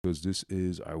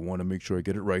because I want to make sure I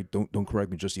get it right. Don't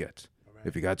correct me just yet. Right.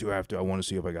 If you got to after, I want to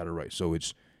see if I got it right. So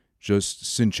it's just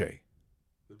Sinche.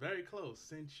 Very close,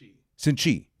 Sinchi.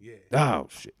 Sinchi. Yeah. Oh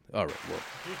shit. All right. Well,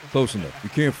 close enough. You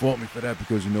can't fault me for that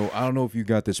because I don't know if you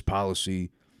got this policy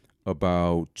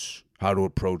about how to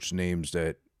approach names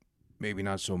that maybe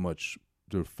not so much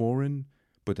they're foreign,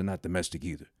 but they're not domestic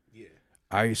either. Yeah.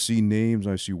 I see names,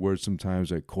 I see words sometimes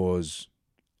that cause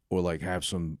or like have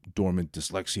some dormant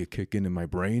dyslexia kick in my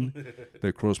brain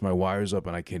that cross my wires up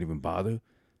and I can't even bother.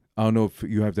 I don't know if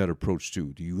you have that approach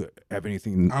too. Do you have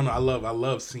anything? I don't know. I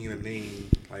love seeing a name,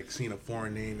 like seeing a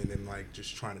foreign name, and then like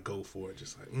just trying to go for it.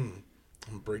 Just like, I'm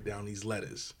gonna break down these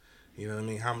letters. You know what I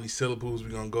mean? How many syllables we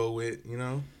gonna go with? You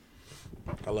know?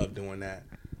 I love doing that.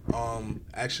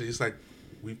 Actually, it's like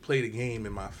we played a game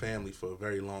in my family for a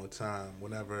very long time.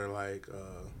 Whenever like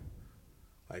a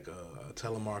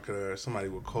telemarketer or somebody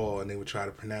would call and they would try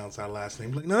to pronounce our last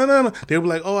name, like no. They would be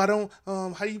like, oh, I don't.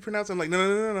 How do you pronounce it? I'm like,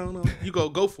 no. You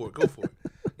go for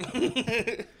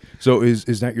it. So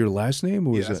is that your last name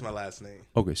or yeah, is that's that my last name?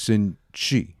 Okay,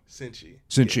 Sinchi.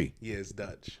 Sinchi. Yeah, it's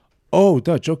Dutch. Oh,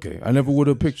 Dutch. Okay, I never would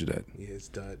have pictured that. Yeah, it's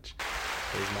Dutch.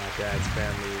 It's my dad's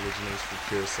family originates from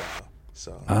Curacao.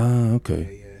 So.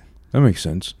 Okay. Yeah. That makes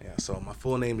sense. Yeah. So my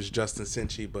full name is Justin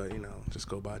Sinchi, but just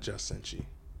go by Just Sinchi.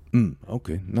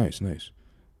 Okay. Nice.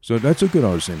 So that's a good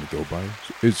artist name to go by.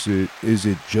 Is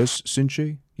it just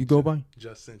Sinchi you go by?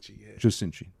 Just Sinchi, yeah. Just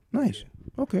Sinchi. Nice.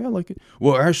 Yeah. Okay, I like it.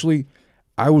 Well, actually,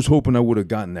 I was hoping I would have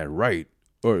gotten that right,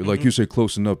 or like you said,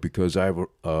 close enough, because I have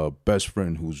a best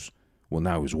friend who's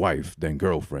now his wife, then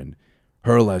girlfriend.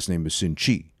 Her last name is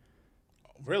Sinchi.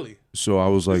 Really? So I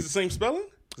was like, is it the same spelling?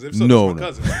 If so, no,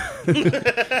 that's my cousin.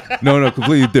 no,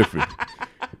 completely different.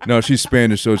 No, she's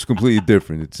Spanish, so it's completely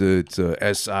different. It's a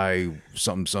S-I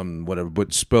something whatever,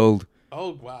 but spelled.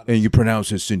 Oh wow! And you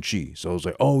pronounce it Sinchi. So I was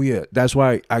like, oh yeah, that's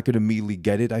why I could immediately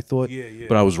get it. I thought, yeah.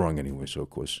 But I was wrong anyway. So of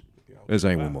course, as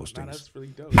I am with most things. That's really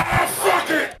dope. Fuck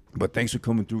it. But thanks for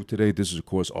coming through today. This is of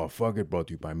course Fuck It, brought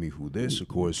to you by me, Who This, of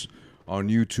course, on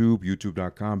YouTube,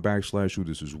 youtube.com/Who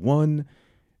This Is One.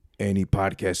 Any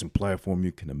podcasting platform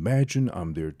you can imagine,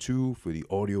 I'm there too for the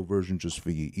audio version, just for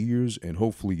your ears, and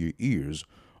hopefully your ears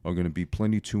are going to be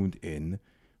plenty tuned in.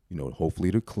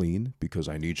 Hopefully they're clean, because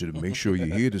I need you to make sure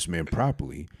you hear this man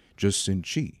properly, just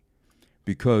Sinchi,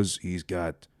 because he's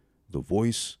got the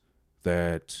voice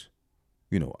that,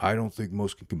 I don't think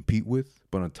most can compete with,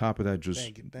 but on top of that, just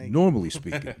thank you. Normally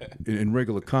speaking, in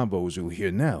regular combos you'll hear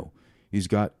now, he's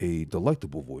got a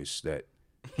delectable voice that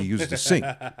he uses to sing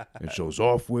and shows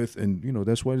off with, and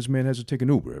that's why this man has to take an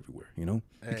Uber everywhere. He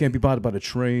can't be bothered by the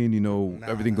train.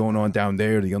 Everything going on down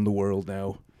there, the underworld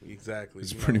now. Exactly,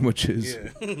 it's pretty much his.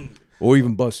 Yeah. Or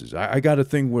even buses. I got a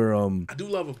thing where I do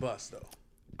love a bus though.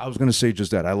 I was gonna say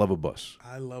just that. I love a bus.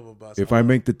 I love a bus. If I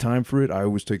make the time for it, I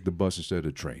always take the bus instead of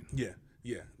the train.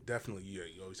 Yeah, definitely. Yeah,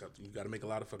 you always have to. You got to make a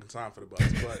lot of fucking time for the bus.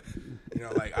 But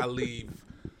like I leave,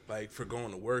 like for going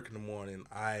to work in the morning.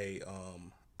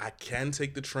 I can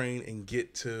take the train and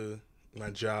get to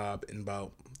my job in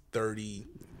about 30,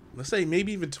 let's say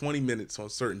maybe even 20 minutes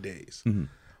on certain days. Mm-hmm.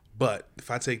 But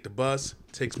if I take the bus,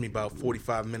 it takes me about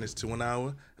 45 minutes to an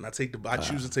hour, and I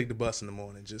choose to take the bus in the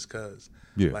morning just because,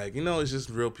 it's just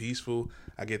real peaceful.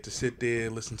 I get to sit there,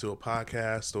 listen to a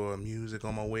podcast or music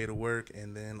on my way to work,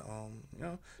 and then,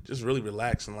 just really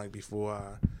relaxing like before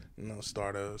I,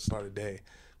 start a day.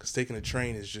 Because taking a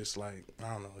train is just like,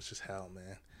 I don't know, it's just hell,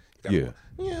 man. You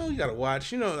gotta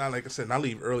watch. Like I said, I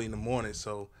leave early in the morning,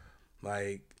 so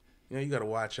like, you gotta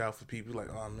watch out for people. Like,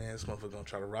 oh man, this motherfucker gonna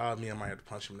try to rob me. I might have to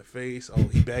punch him in the face. Oh,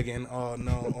 he begging. Oh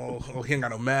no. Oh, he ain't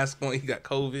got no mask on. He got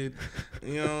COVID.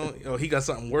 Oh, he got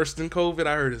something worse than COVID.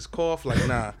 I heard his cough. Like,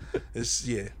 nah.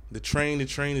 The train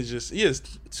is just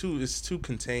it's too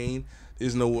contained.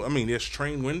 There's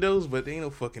train windows, but there ain't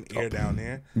no fucking air down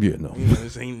there. Yeah, no.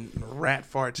 This ain't rat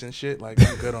farts and shit. Like,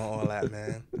 I'm good on all that,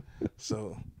 man.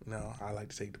 So, I like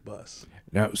to take the bus.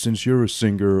 Now, since you're a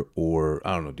singer, or,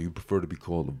 I don't know, do you prefer to be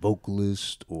called a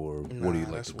vocalist, or what do you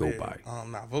like to go by?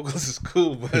 Vocalist is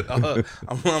cool, but I'm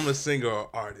a singer or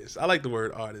artist. I like the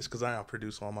word artist because I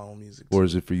produce all my own music, too. Or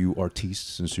is it for you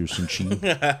artiste, since you're Sinchi?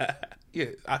 Yeah,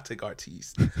 I take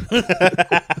artiste.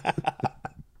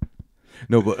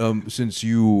 No, but since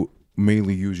you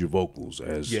mainly use your vocals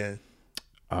as,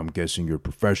 I'm guessing your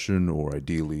profession, or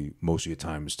ideally most of your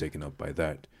time is taken up by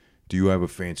that, do you have a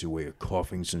fancy way of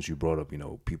coughing, since you brought up,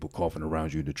 people coughing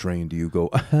around you in the train? Do you go,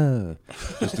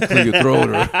 just to clear your throat,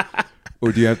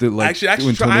 or do you have to, like, I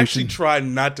actually try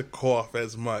not to cough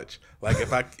as much. Like,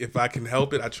 if I can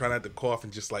help it, I try not to cough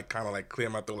and just, like, kind of, like, clear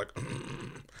my throat, like,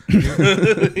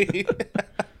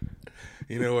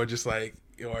 or just, like,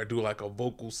 or do like a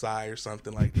vocal sigh or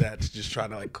something like that to just try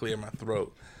to like clear my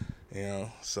throat. You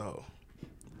know, so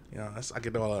I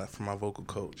get all of that from my vocal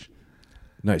coach.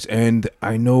 Nice. And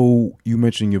I know you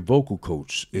mentioned your vocal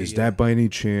coach. Is that by any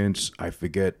chance, I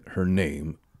forget her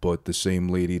name, but the same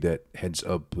lady that heads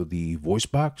up the voice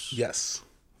box? Yes.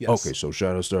 Okay, so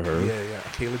shout outs to her. Yeah.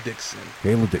 Kayla Dixon.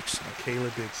 Kayla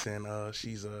Dixon.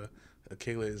 She's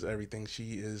Kayla is everything.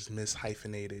 She is Miss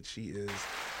Hyphenated. She is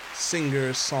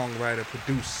singer, songwriter,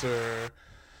 producer,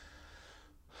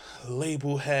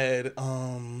 label head,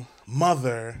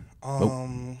 mother,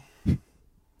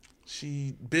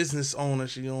 she business owner.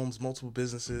 She owns multiple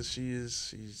businesses.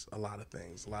 She's a lot of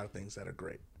things that are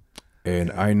great.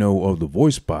 And I know of the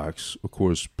voice box, of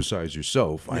course, besides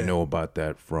yourself. I know about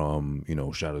that from,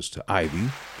 shout outs to Ivy.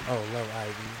 Oh, love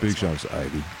Ivy. Big shout outs to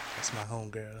Ivy. That's my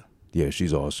homegirl. Yeah,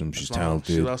 she's awesome. She's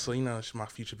talented. She's also, she's my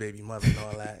future baby mother and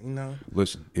all that,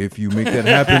 Listen, if you make that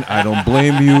happen, I don't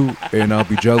blame you. And I'll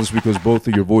be jealous because both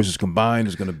of your voices combined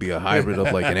is going to be a hybrid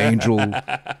of like an angel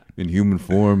in human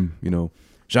form,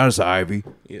 Shout out to Ivy.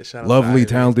 Yeah, shout out lovely, to Ivy.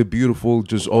 Talented, beautiful.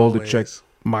 Just all the check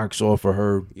marks off for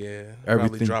her. Yeah, everything.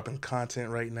 Probably dropping content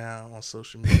right now on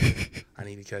social media. I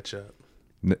need to catch up.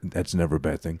 That's never a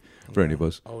bad thing for any of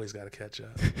us. Always got to catch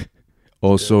up.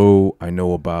 Also, I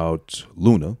know about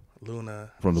Luna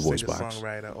from the voice box.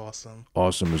 Songwriter, awesome.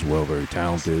 Awesome as well. Very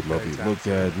talented. Lovely to look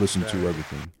at, listen to,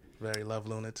 everything. Very love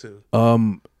Luna too.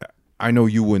 I know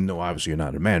you wouldn't know. Obviously, you're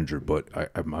not a manager, but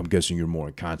I'm guessing you're more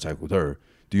in contact with her.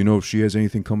 Do you know if she has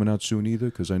anything coming out soon either?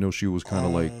 Because I know she was kind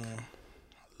of like.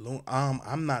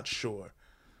 I'm not sure.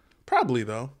 Probably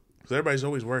though, because everybody's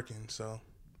always working. So.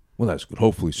 Well, that's good.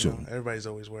 Hopefully soon. Everybody's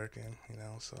always working,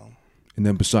 so. And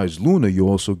then besides Luna, you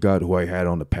also got who I had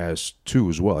on the past too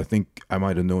as well. I think I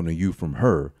might have known you from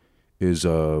her. Is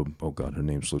oh god, her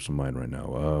name slips my mind right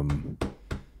now.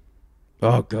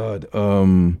 Oh god,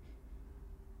 when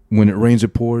it rains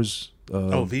it pours.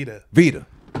 Vita.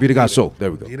 Vita got soul.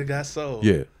 There we go. Vita got soul.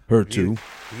 Yeah, her too.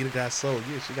 Vita got soul.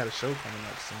 Yeah, she got a show coming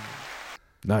up soon.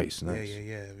 Nice.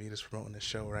 Yeah. Vita's promoting the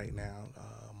show right now,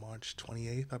 March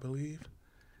 28th, I believe.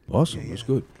 Awesome. That's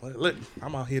good. Look,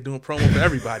 I'm out here doing promo for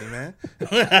everybody, man.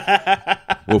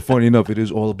 Well, funny enough, it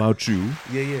is all about you.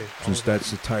 Yeah. Since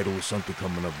that's the title of something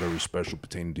coming up very special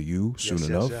pertaining to you soon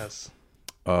enough. Yes.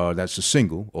 That's a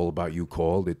single, All About You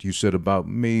called. That you said about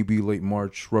maybe late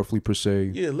March, roughly per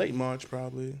se. Yeah, late March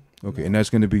probably. Okay, and that's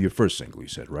going to be your first single, you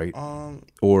said, right?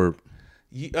 Or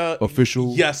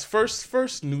official? Yes,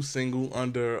 first new single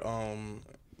under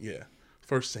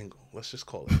first single. Let's just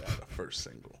call it that, a first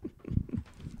single.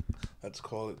 Let's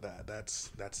call it that.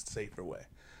 That's a safer way.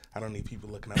 I don't need people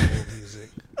looking at old music.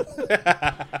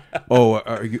 Oh,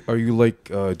 are you like?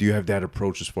 Do you have that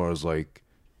approach as far as like,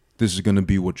 this is going to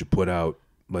be what you put out?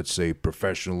 Let's say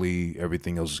professionally,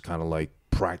 everything else is kind of like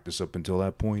practice up until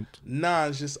that point? Nah,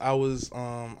 it's just I've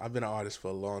been an artist for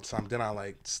a long time. Then I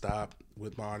like stopped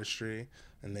with my artistry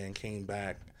and then came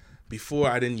back. Before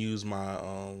I didn't use my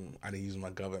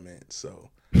government, so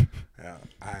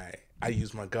I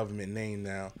use my government name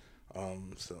now.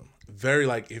 So very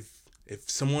like if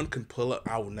someone can pull up,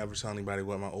 I will never tell anybody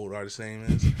what my old artist name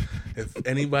is. If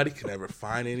anybody can ever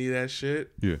find any of that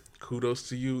shit, kudos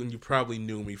to you. And you probably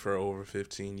knew me for over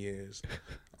 15 years,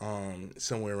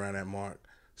 somewhere around that mark.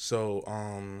 So,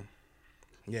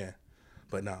 yeah.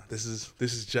 But nah, this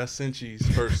is Just Cinchi's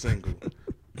first single.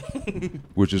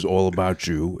 Which is All About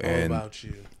You. All About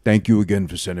You. Thank you again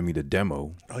for sending me the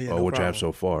demo, which I have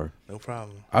so far. No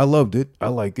problem. I loved it. I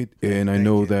like it. And I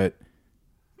know that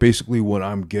basically what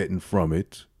I'm getting from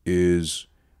it is,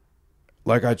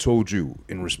 like I told you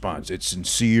in response, it's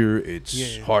sincere,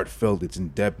 it's heartfelt, it's in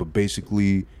depth, but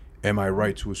basically, am I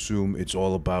right to assume it's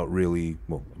all about really,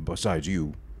 well, besides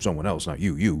you, someone else, not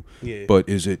you, but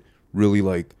is it really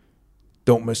like,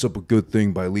 don't mess up a good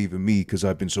thing by leaving me because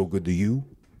I've been so good to you?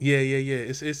 Yeah.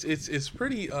 It's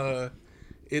pretty,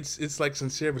 it's like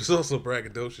sincere, but it's also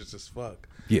braggadocious as fuck.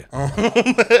 Yeah.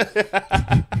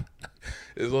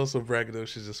 It's also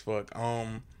braggadocious as fuck.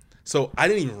 So I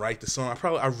didn't even write the song.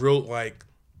 I wrote like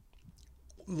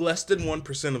less than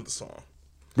 1% of the song.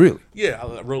 Really? Yeah,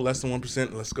 I wrote less than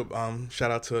 1%. Let's go.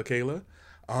 Shout out to Kayla.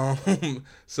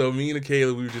 So me and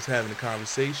Kayla, we were just having a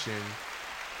conversation.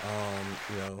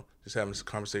 Just having this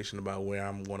conversation about where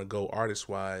I'm want to go artist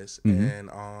wise, and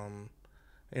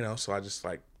so I just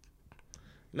like,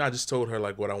 I just told her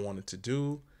like what I wanted to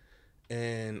do,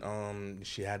 and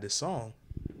she had this song,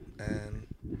 and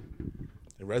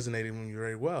it resonated with me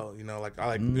very well.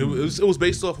 It was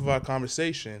based off of our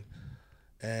conversation,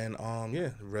 and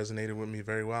it resonated with me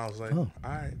very well. I was like, all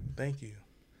right, thank you.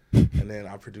 And then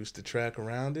I produced the track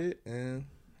around it, and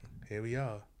here we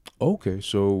are. Okay,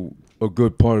 so a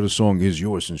good part of the song is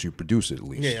yours since you produced it at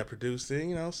least. Yeah, I produced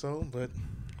it, so, but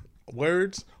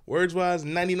words wise,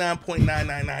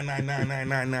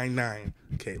 99.9999999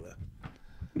 Kayla.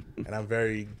 And I'm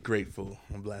very grateful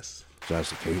and blessed. Shouts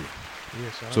to Kayla.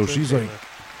 Yeah, so she's Kayla.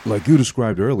 like you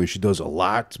described earlier, she does a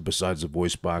lot besides the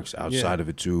voice box, outside of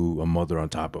it too, a mother on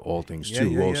top of all things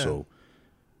too. Also,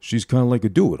 she's kind of like a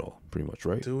do-it-all, pretty much,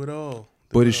 right? Do it all.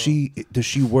 But does she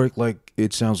work like,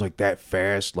 it sounds like that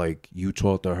fast? Like you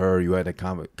talked to her, you had that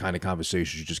kind of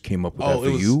conversation, you just came up with that for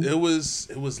you? It was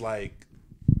like,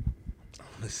 I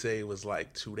want to say it was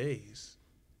like 2 days.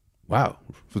 Wow.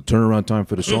 For turnaround time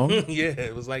for the song? Yeah,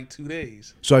 it was like 2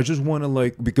 days. So I just want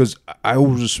to because I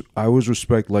always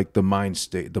respect like the mind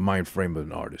frame of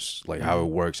an artist, like how it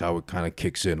works, how it kind of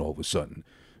kicks in all of a sudden.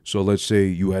 So let's say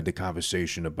you had the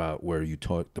conversation about where you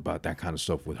talked about that kind of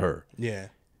stuff with her. Yeah.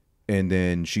 And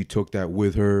then she took that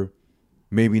with her,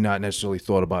 maybe not necessarily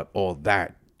thought about all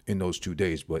that in those 2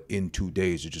 days, but in 2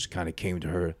 days it just kind of came to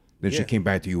her. Then she came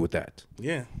back to you with that.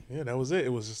 Yeah, that was it.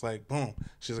 It was just like, boom.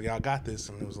 She's like, y'all got this.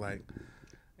 And it was like,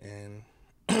 and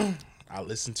I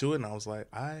listened to it and I was like,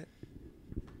 all right.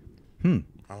 I'm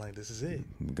like, this is it.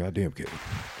 Goddamn kid.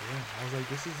 Yeah, I was like,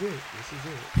 this is it.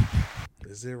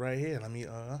 This is it right here. Let me,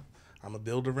 I'm going to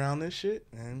build around this shit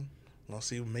and we'll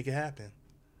see, make it happen.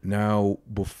 Now,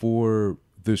 before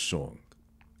this song,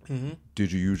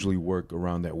 did you usually work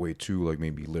around that way too? Like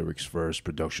maybe lyrics first,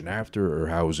 production after, or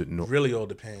how is it? Really all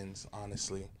depends,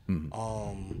 honestly.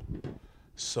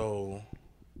 So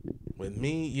with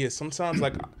me, sometimes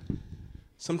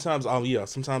I'll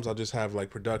just have like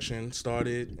production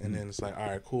started and then it's like, all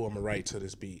right, cool, I'm gonna write to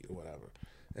this beat or whatever.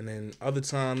 And then other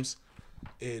times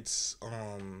it's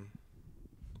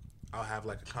I'll have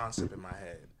like a concept in my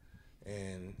head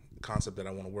and concept that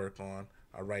I want to work on.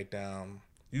 I write down.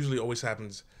 Usually always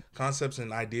happens. Concepts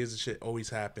and ideas and shit always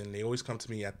happen. They always come to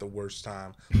me at the worst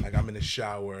time. Like I'm in the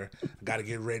shower. I got to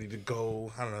get ready to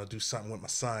go. I don't know, do something with my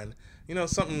son.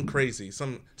 Something crazy.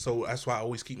 So that's why I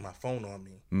always keep my phone on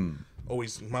me.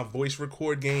 Always. My voice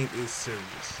record game is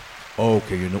serious. Oh,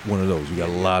 okay, you're one of those. You got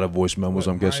a lot of voice memos,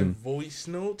 I'm guessing. My voice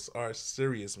notes are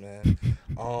serious, man.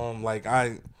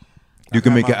 You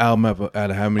can make an album out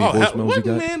of how many voice memos you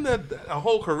got? Man, a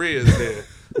whole career is there.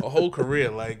 A whole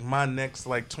career. Like my next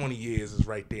 20 years is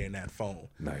right there in that phone.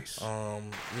 Nice. I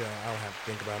don't have to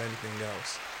think about anything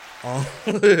else.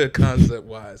 Concept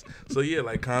wise. So yeah,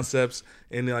 like concepts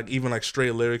and then even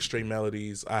straight lyrics, straight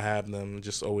melodies, I have them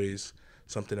just always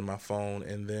something in my phone.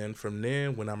 And then from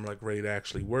there, when I'm ready to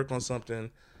actually work on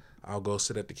something, I'll go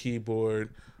sit at the keyboard,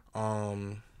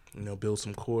 build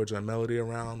some chords or melody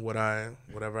around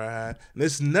whatever I had. And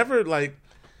it's never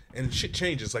and shit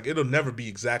changes. It'll never be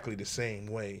exactly the same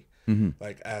way,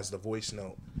 as the voice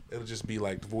note. It'll just be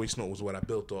the voice note was what I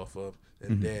built off of,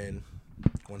 and then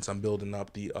once I'm building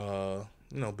up the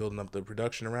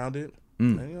production around it,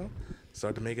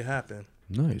 start to make it happen.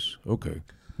 Nice. Okay.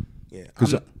 Yeah.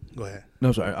 Go ahead.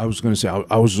 No, sorry. I was going to say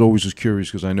I was always just curious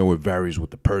because I know it varies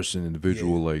with the person,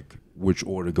 individual, which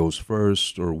order goes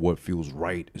first or what feels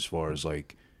right as far as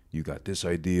you got this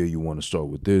idea, you want to start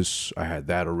with this. I had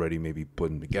that already, maybe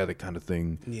putting together kind of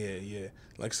thing. Yeah.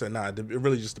 Like I said, it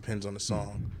really just depends on the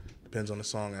song. Depends on the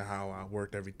song and how I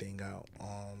worked everything out.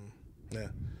 Yeah,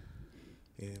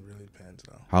 it really depends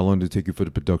though. How long did it take you for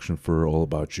the production for All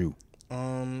About You?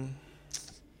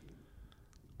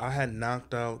 I had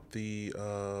knocked out the.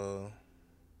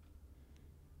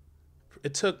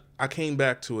 I came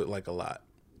back to it a lot.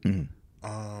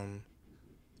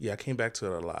 Yeah, I came back to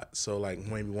it a lot. So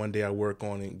maybe one day I work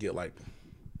on it and get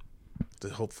the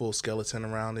whole full skeleton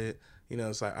around it.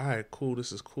 It's all right, cool,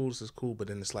 this is cool. But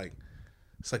then it's like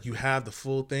you have the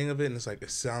full thing of it and it's it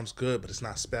sounds good, but it's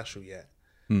not special yet.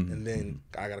 And then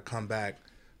I gotta come back.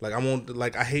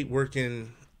 I hate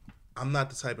working. I'm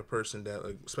not the type of person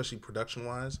that, especially production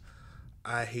wise,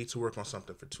 I hate to work on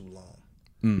something for too long.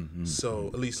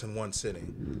 So at least in one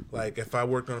sitting. If I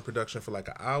worked on a production for an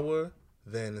hour,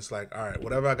 then it's all right,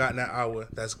 whatever I got in that hour,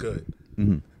 that's good.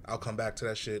 I'll come back to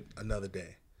that shit another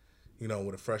day,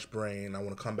 with a fresh brain. I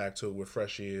want to come back to it with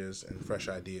fresh ears and fresh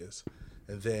ideas.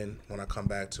 And then when I come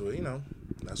back to it,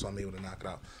 that's why I'm able to knock it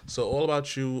out. So All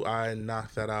About You, I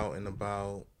knocked that out in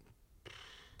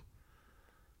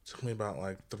took me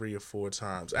about 3 or 4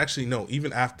 times. Actually, no,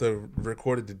 even after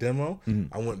recorded the demo,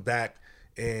 I went back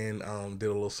and did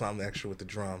a little something extra with the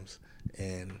drums.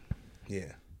 And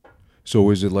yeah. So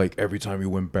is it every time you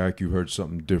went back, you heard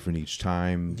something different each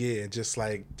time? Yeah, just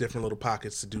different little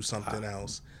pockets to do something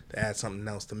else, to add something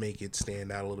else to make it stand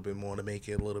out a little bit more, to make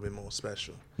it a little bit more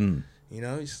special.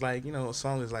 It's a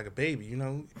song is like a baby,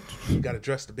 you got to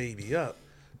dress the baby up.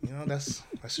 You know, that's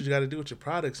what you got to do with your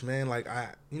products, man. Like I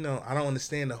don't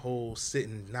understand the whole sit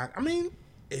and knock. I mean,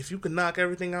 if you can knock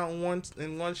everything out in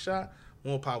one shot,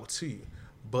 more power to you.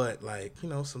 But like,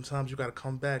 sometimes you got to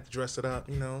come back, dress it up,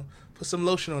 put some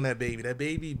lotion on that baby. That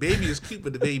baby is cute,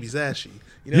 but the baby's ashy.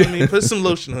 You know what I mean? Put some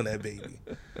lotion on that baby.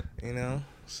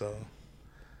 So.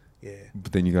 Yeah.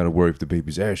 But then you got to worry if the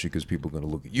baby's ashy because people are going to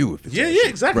look at you if it's ashy. Yeah,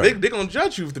 exactly. Right. They're going to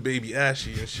judge you if the baby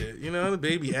ashy and shit. The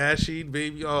baby ashy,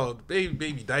 the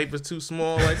baby diaper's too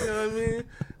small. Like, you know what I mean?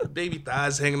 The baby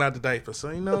thighs hanging out the diaper.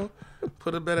 So,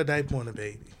 put a better diaper on the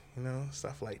baby.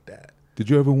 Stuff like that. Did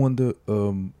you ever wonder,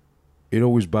 it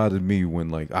always bothered me when,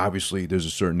 like, obviously there's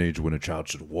a certain age when a child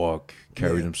should walk,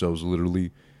 carry themselves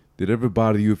literally. Did it ever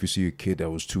bother you if you see a kid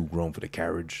that was too grown for the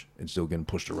carriage and still getting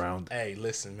pushed around? Hey,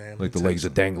 listen, man. Like the legs are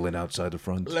dangling outside the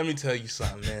front? Let me tell you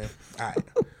something, man. All right.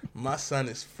 My son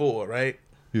is 4, right?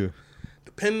 Yeah.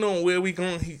 Depending on where we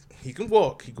going, he can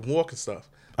walk. He can walk and stuff.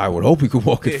 I would hope he could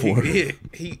walk at 4.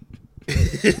 He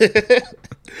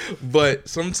But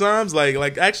sometimes,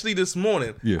 like actually this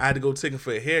morning, I had to go take him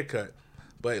for a haircut.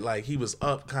 But, like, he was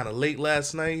up kind of late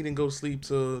last night. He didn't go to sleep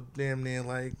till damn near,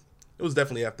 like, it was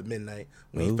definitely after midnight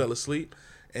when he fell asleep.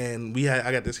 And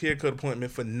I got this haircut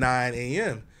appointment for 9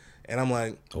 a.m. And I'm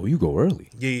like, oh, you go early?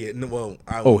 Yeah. No,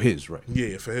 well, his, right?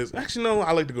 Yeah, for his. Actually, no,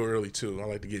 I like to go early too. I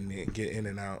like to get in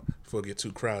and out before it get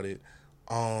too crowded.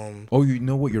 Oh, you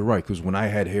know what? You're right. Because when I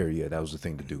had hair, that was the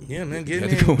thing to do. Yeah, man, getting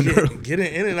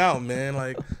in and out, man.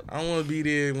 Like, I don't want to be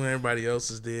there when everybody else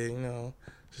is there.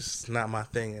 Just not my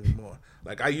thing anymore.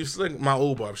 Like, I used to, like, my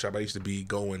old barbershop, I used to be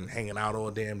going, hanging out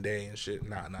all damn day and shit.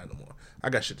 Nah, not no more.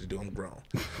 I got shit to do. I'm grown.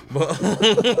 But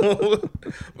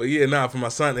yeah, for my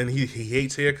son, and he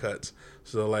hates haircuts.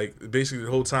 So, like, basically the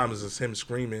whole time is just him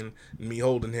screaming and me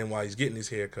holding him while he's getting his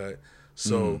haircut.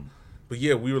 So, but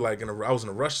yeah, we were like, I was in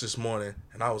a rush this morning,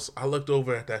 and I looked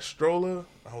over at that stroller.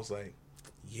 I was like,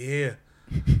 yeah,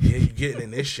 you getting in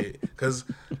this shit. Cause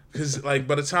like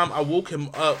by the time I woke him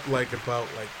up like about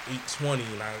like 8:20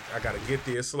 and I gotta get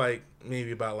there, it's like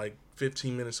maybe about like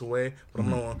 15 minutes away. But I'm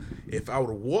knowing if I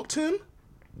would have walked him,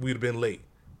 we'd have been late.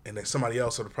 And then somebody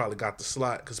else would have probably got the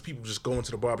slot because people just go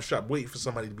into the barbershop waiting for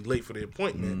somebody to be late for their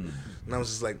appointment. And I was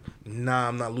just like, nah,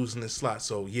 I'm not losing this slot.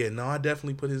 So yeah, no, I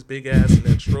definitely put his big ass in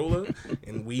that stroller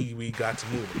and we got to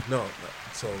move it. No.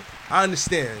 So I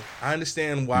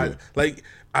understand why. Yeah. Like,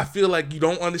 I feel like you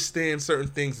don't understand certain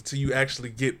things until you actually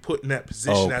get put in that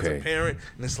position as a parent.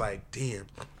 And it's like, damn,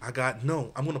 I'm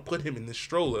going to put him in this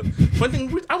stroller. One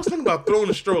thing, I was thinking about throwing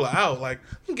the stroller out. Like,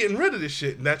 I'm getting rid of this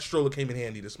shit. And that stroller came in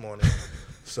handy this morning.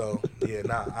 So, yeah,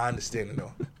 I understand it,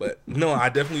 though. But, no, I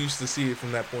definitely used to see it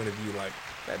from that point of view. Like,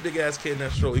 that big-ass kid in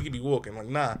that stroller, he could be walking. Like,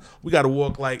 nah, we got to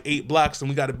walk, like, 8 blocks, and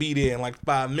we got to be there in, like,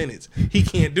 5 minutes. He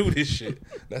can't do this shit.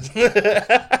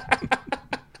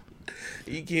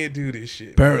 He can't do this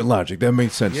shit. Parent logic. That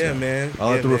makes sense. Yeah, now. Man.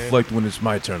 I'll have to reflect when it's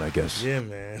my turn, I guess. Yeah,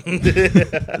 man.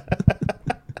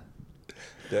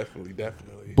 Definitely.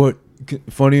 But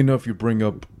funny enough, you bring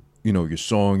up, your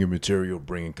song, your material,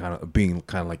 being kind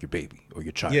of like your baby or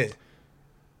your child. Yeah.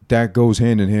 That goes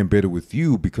hand in hand better with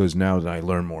you because now that I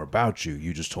learn more about you,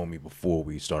 you just told me before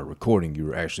we started recording, you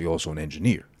were actually also an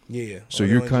engineer. Yeah. So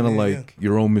you're kind of like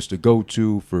your own Mr.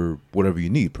 Go-To for whatever you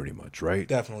need, pretty much, right?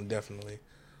 Definitely.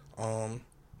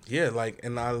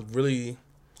 And I really,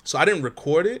 so I didn't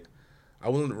record it. I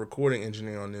wasn't a recording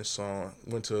engineer on this song.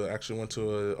 Went to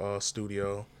a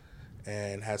studio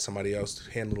and had somebody else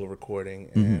handle the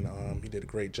recording, and he did a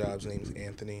great job. His name is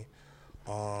Anthony.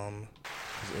 He's an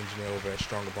engineer over at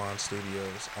Stronger Bond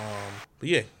Studios. But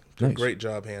yeah, did a great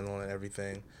job handling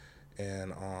everything,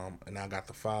 and I got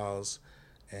the files,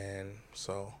 and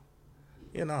so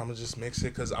I'm gonna just mix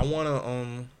it because I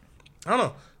wanna I don't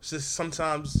know. It's just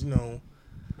sometimes,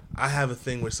 I have a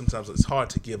thing where sometimes it's hard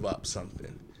to give up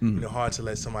something. Hard to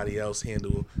let somebody else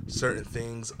handle certain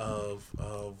things of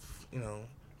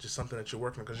just something that you're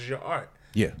working on because it's your art.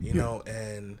 Yeah.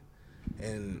 And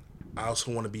I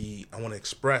also want to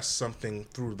express something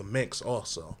through the mix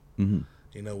also.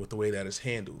 With the way that it's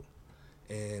handled.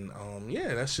 And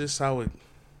that's just how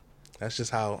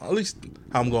at least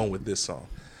how I'm going with this song.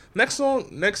 Next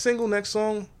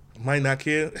song. Might not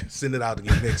care. Send it out to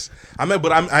get mixed. I am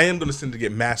going to send it to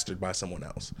get mastered by someone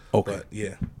else. Okay. But,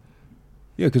 yeah.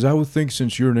 Yeah, because I would think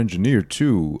since you're an engineer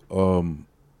too,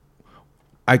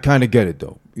 I kind of get it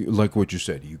though. Like what you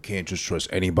said, you can't just trust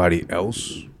anybody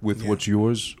else with what's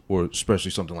yours, or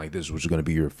especially something like this, which is going to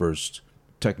be your first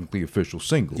technically official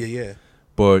single. Yeah.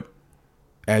 But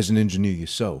as an engineer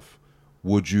yourself,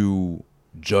 would you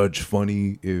judge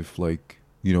funny if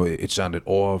it sounded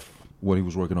off? what he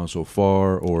was working on so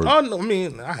far, or? Oh no, I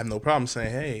mean, I have no problem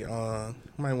saying, hey,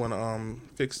 might want to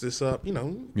fix this up. You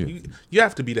know, you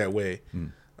have to be that way.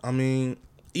 I mean,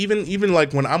 even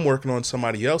like when I'm working on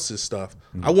somebody else's stuff,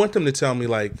 I want them to tell me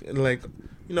like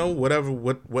you know, whatever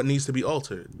what needs to be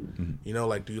altered. You know,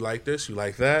 like, do you like this? You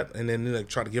like that? And then like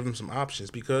try to give them some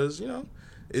options, because you know,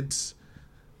 it's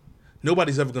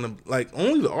nobody's ever gonna, like,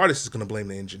 only the artist is gonna blame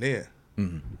the engineer.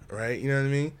 Right? You know what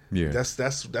I mean? Yeah. That's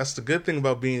the good thing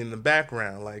about being in the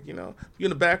background. Like, you know, if you're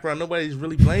in the background, nobody's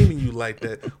really blaming you like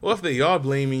that. Or if they are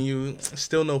blaming you,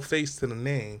 still no face to the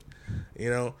name.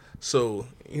 You know? So,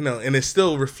 you know, and it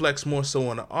still reflects more so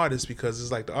on the artist, because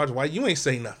it's like, the artist, why you ain't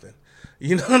say nothing?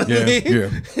 You know what I mean? Yeah.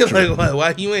 Like,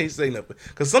 why you ain't say nothing?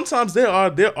 Because sometimes there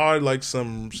are like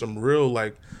some real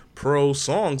like pro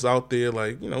songs out there,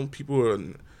 like, you know, people are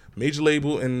major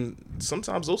label, and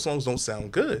sometimes those songs don't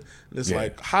sound good. And it's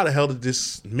like, how the hell did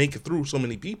this make it through so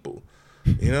many people?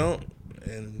 You know?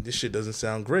 And this shit doesn't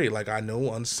sound great. Like, I know,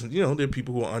 you know, there are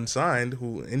people who are unsigned,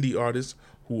 who indie artists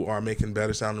who are making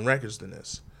better sounding records than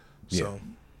this. So,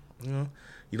 you know,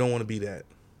 you don't want to be that.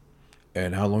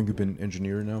 And how long you been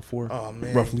engineering now for? Oh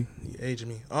man, roughly. You aging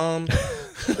me.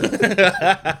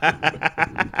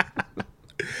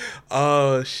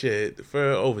 Shit, for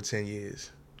over 10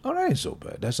 years. Oh, that ain't so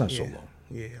bad. That's not so long.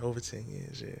 Yeah, over 10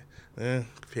 years. Yeah,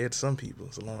 compared to some people,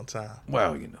 it's a long time.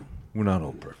 Well, you know, we're not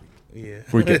all perfect. Yeah,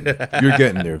 you're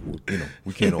getting there. You know,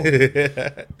 we can't all.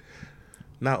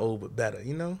 Not old, but better.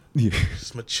 You know. Yeah.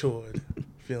 Just matured,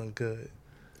 feeling good.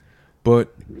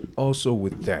 But also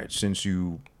with that, since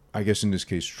you, I guess in this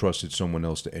case, trusted someone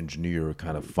else to engineer or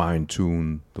kind of fine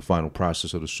tune the final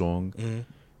process of the song,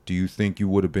 do you think you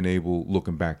would have been able,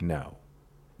 looking back now,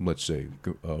 let's say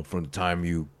from the time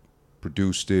you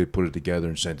produced it, put it together,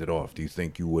 and sent it off, do you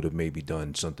think you would have maybe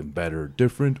done something better,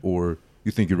 different, or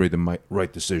you think you made the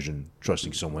right decision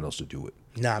trusting someone else to do it?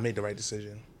 Nah, I made the right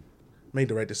decision. Made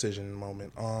the right decision in the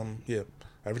moment. Yeah,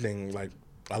 everything, like,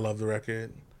 I love the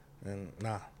record, and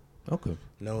okay,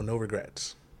 no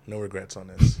regrets. No regrets on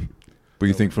this. But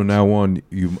you think from now on,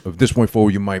 at this point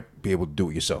forward, you might be able to do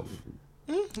it yourself?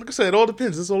 Like I said, it all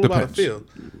depends. It's all about a feel.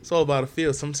 It's all about a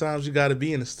feel. Sometimes you got to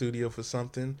be in the studio for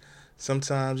something.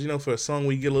 Sometimes, you know, for a song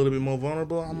where you get a little bit more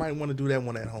vulnerable, I might want to do that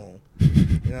one at home.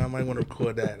 You know, I might want to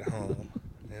record that at home.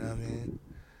 You know what I mean?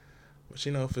 But,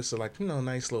 you know, if it's like, you know,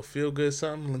 nice little feel-good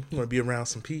something, like you want to be around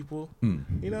some people,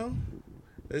 you know,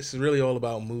 this is really all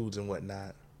about moods and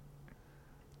whatnot.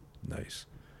 Nice.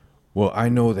 Well, I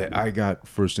know that I got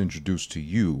first introduced to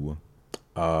you,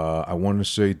 I want to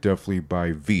say definitely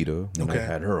by Vita when I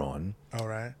had her on. All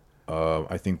right.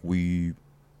 I think we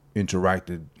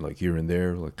interacted like here and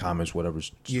there, like comments, whatever,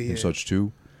 and such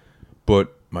too.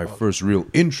 But my first real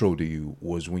intro to you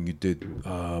was when you did,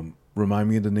 remind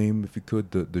me of the name if you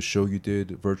could, the show you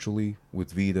did virtually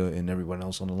with Vita and everyone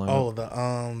else on the line. Oh,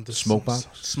 the Smoke Box?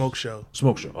 Smoke Show.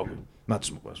 Smoke Show, okay. Not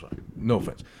Smoke Box, right. No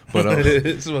offense.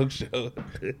 But Smoke Show.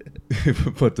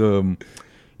 But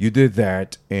you did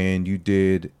that, and you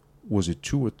did, was it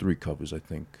 2 or 3 covers, I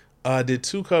think? I did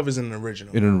 2 covers in an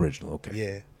original. In an original, okay.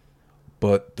 Yeah.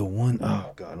 But the one,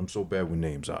 oh God, I'm so bad with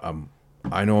names.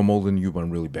 I know I'm older than you, but I'm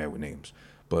really bad with names.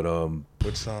 But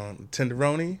which song?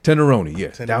 Tenderoni? Tenderoni, yeah.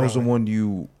 Tenderoni. That was the one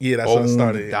you that's owned, what I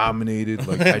started. Dominated.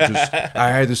 Like I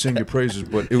had to sing your praises,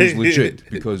 but it was legit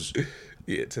because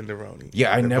Tenderoni.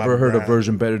 Yeah, I never heard a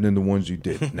version better than the ones you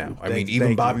did now. I mean,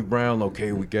 even Bobby Brown,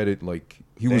 okay, we get it. Like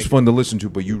he was fun to listen to,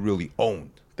 but you really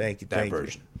owned that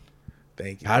version.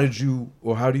 Thank you. How did you,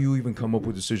 or how do you even come up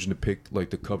with the decision to pick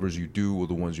like the covers you do, or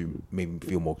the ones you maybe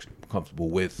feel more comfortable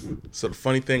with? So the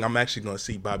funny thing, I'm actually going to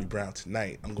see Bobby Brown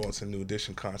tonight. I'm going to the New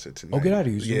Edition concert tonight. Oh, get out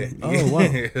of here! Yeah. Oh, wow.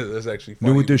 That's actually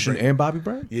funny. New Edition and Bobby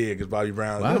Brown. Yeah, because Bobby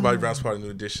Brown, you know, Bobby Brown's part of New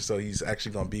Edition, so he's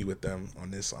actually going to be with them on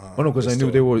this. Oh no, because I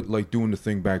knew they were like doing the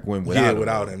thing back when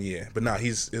without him. Yeah. But now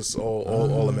it's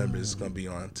all the members going to be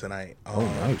on tonight.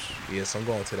 Nice. Yeah, so I'm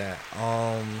going to that.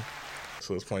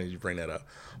 So it's funny you bring that up.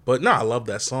 But no, I love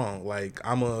that song. Like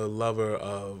I'm a lover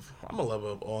of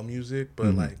all music,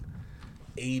 but like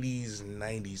 80s and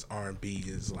 90s R&B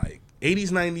is like 80s,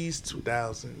 90s,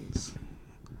 2000s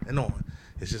and on.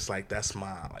 It's just like that's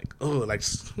my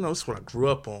that's what I grew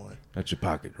up on. That's your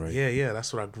pocket, right? Yeah,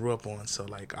 that's what I grew up on. So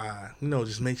like it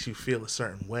just makes you feel a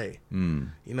certain way. You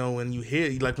know, when you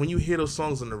hear those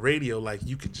songs on the radio, like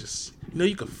you could just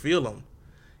you could feel them.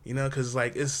 You know, because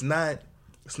like it's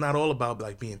not all about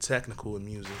like being technical in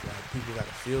music. Like people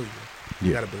gotta feel you.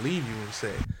 You gotta believe you when you say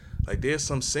it. Like there's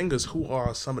some singers who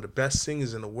are some of the best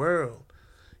singers in the world.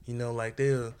 You know, like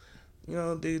they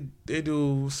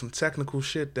do some technical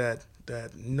shit that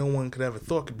no one could ever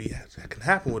thought that can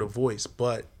happen with a voice.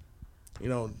 But, you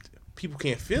know, people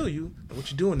can't feel you, then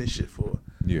what you doing this shit for?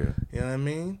 Yeah. You know what I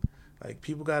mean? Like,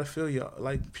 people gotta feel your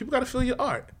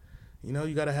art. You know,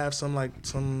 you gotta have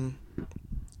some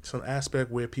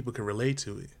aspect where people can relate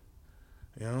to it.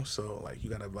 You know, so like you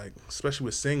gotta like, especially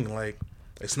with singing, like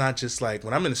it's not just like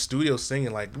when I'm in the studio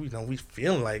singing, like we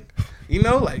feeling like, you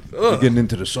know, like you're getting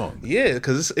into the song. Yeah,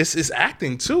 because it's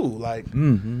acting too. Like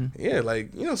yeah,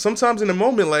 like you know, sometimes in the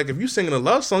moment, like if you singing a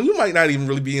love song, you might not even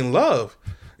really be in love.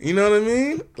 You know what I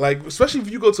mean? Like especially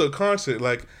if you go to a concert,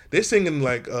 like they're singing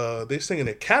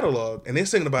a catalog and they're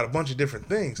singing about a bunch of different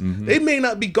things. They may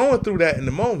not be going through that in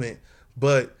the moment,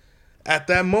 but at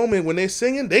that moment when they're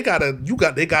singing, they gotta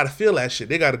feel that shit.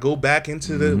 They gotta go back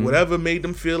into the whatever made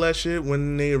them feel that shit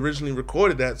when they originally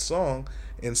recorded that song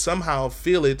and somehow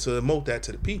feel it to emote that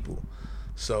to the people.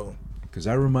 So, because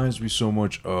that reminds me so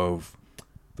much of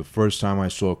the first time I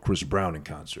saw Chris Brown in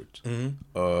concert.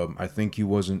 I think he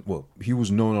was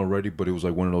known already, but it was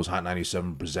like one of those Hot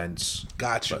 97 Presents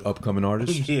gotcha upcoming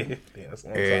artists. yeah, that's a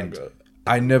long time ago.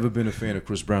 I never been a fan of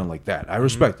Chris Brown like that. I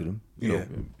respected him, you know.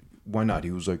 Why not? He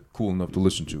was like cool enough to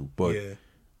listen to. But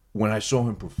when I saw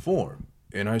him perform,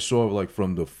 and I saw like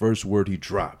from the first word he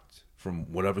dropped,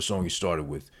 from whatever song he started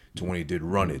with, to when he did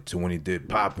Run It, to when he did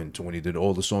Poppin', to when he did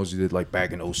all the songs he did like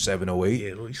back in 07, 08.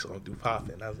 Yeah, we saw him do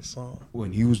Poppin', that was a song.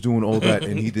 When he was doing all that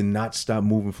and he did not stop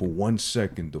moving for 1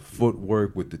 second, the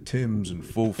footwork with the Timbs and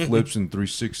full flips and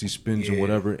 360 spins and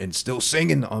whatever, and still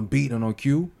singing on beat and on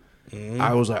cue,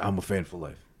 I was like, I'm a fan for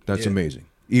life. That's amazing.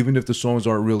 Even if the songs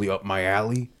aren't really up my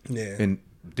alley, and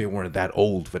they weren't that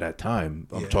old for that time,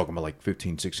 I'm talking about like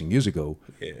 15, 16 years ago,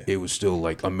 it was still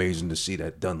like amazing to see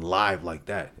that done live like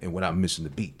that and without missing the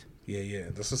beat. Yeah.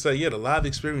 That's what I say. Yeah, the live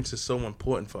experience is so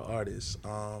important for artists.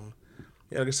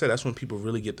 Like I said, that's when people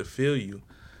really get to feel you,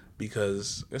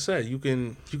 because like I said, you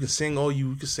can sing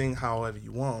you can sing however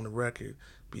you want on the record,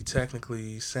 be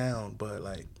technically sound, but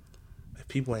like if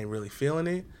people ain't really feeling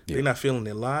it, they're not feeling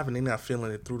it live, and they're not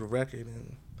feeling it through the record,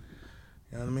 and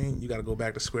you know what I mean? You got to go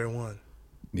back to square one.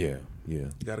 Yeah. You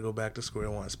got to go back to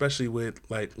square one, especially with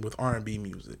R&B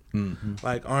music.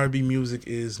 Like R&B music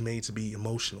is made to be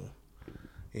emotional.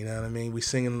 You know what I mean? We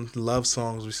singing love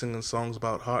songs. We singing songs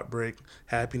about heartbreak,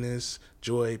 happiness,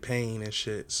 joy, pain, and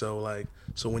shit. So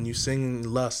when you sing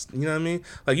lust, you know what I mean?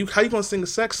 Like how you gonna sing a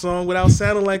sex song without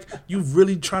sounding like you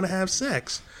really trying to have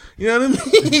sex? You know what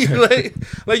I mean?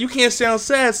 like you can't sound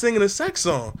sad singing a sex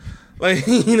song. Like,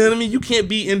 you know what I mean? You can't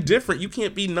be indifferent. You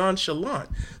can't be nonchalant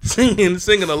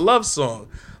singing a love song.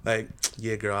 Like,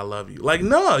 yeah, girl, I love you. Like,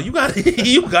 no, you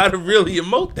gotta really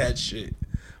emote that shit.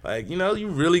 Like, you know, you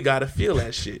really gotta feel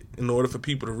that shit in order for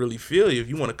people to really feel you if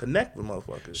you want to connect with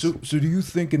motherfuckers. So do you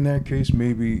think in that case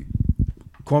maybe,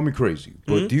 call me crazy,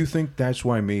 but do you think that's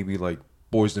why maybe like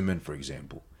Boyz II Men, for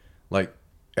example, like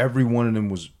every one of them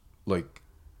was like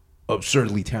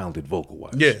absurdly talented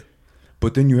vocal-wise? Yeah.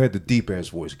 But then you had the deep-ass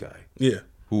voice guy. Yeah.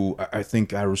 Who I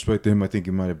think I respected him. I think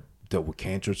he might have dealt with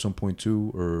cancer at some point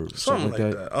too, or something like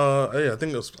that. Yeah, I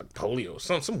think it was like polio,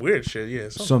 some weird shit. Yeah,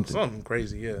 something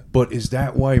crazy. Yeah. But is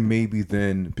that why maybe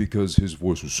then, because his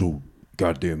voice was so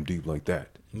goddamn deep like that?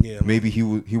 Yeah. Maybe he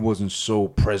wasn't so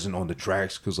present on the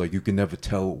tracks because like you can never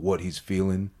tell what he's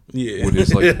feeling. Yeah. With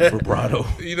his like vibrato.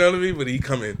 You know what I mean? But he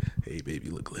come in, hey baby,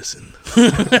 look, listen.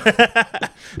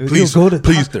 Please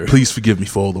forgive me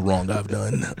for all the wrong I've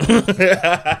done.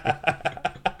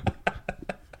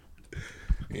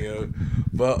 You know,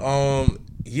 but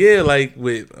yeah, like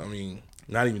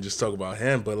not even just talk about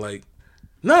him, but like,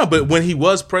 but when he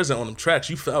was present on them tracks,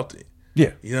 you felt it.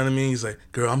 Yeah. You know what I mean? He's like,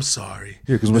 girl, I'm sorry.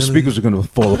 Yeah, because my speakers are going to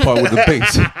fall apart with the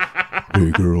bass.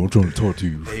 Hey, girl, I'm trying to talk to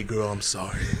you. Hey, girl, I'm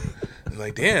sorry. I'm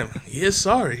like, damn, he is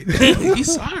sorry.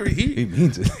 He's sorry. He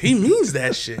means it. He means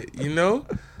that shit, you know?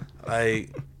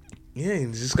 Like, yeah,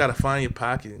 you just got to find your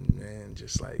pocket and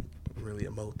just, like, really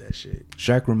emote that shit.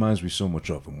 Shaq reminds me so much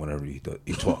of him whenever he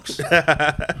talks.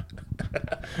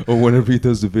 Or whenever he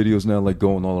does the videos now, like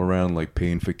going all around, like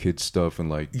paying for kids stuff and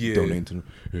like donating to them.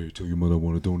 Hey, tell your mother I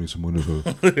want to donate some money to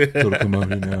her. Tell her to come out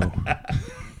here now.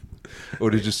 Or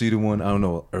did you see the one, I don't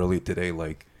know, earlier today,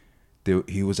 like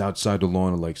he was outside the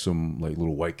lawn of like some like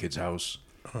little white kid's house.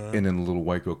 And then the little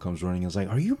white girl comes running and is like,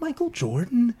 are you Michael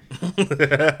Jordan?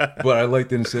 But I liked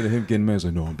that instead of him getting mad, he's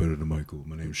like, no, I'm better than Michael.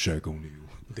 My name's Shaq O'Neal.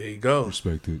 There you go.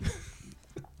 Respect it.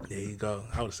 There you go.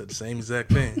 I would have said the same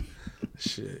exact thing.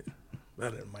 Shit.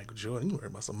 Better than Michael Jordan. You worry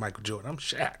about some Michael Jordan. I'm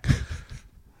Shaq.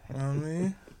 You know what I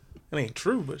mean? It ain't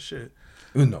true, but shit.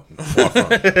 No, far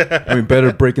from it. I mean,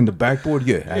 better breaking the backboard?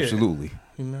 Yeah, absolutely.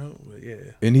 You know, but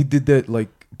yeah. And he did that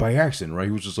like by accident, right?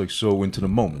 He was just like so into the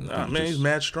moment. Nah, man, he's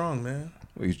mad strong, man.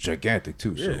 Well, he's gigantic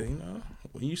too. Yeah, so. You know,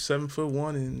 when you 7'1"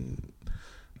 and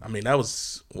I mean, that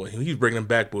was he was bringing them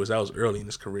back, boys. That was early in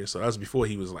his career, so that was before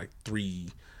he was like 3.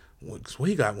 What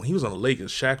he got when he was on the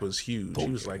Lakers, Shaq was huge. He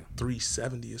was like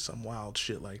 370 or some wild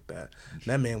shit like that. And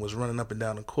that man was running up and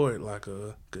down the court like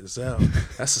a gazelle.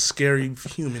 That's a scary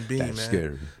human being, man.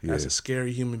 Scary. Yeah. That's a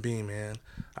scary human being, man.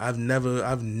 I've never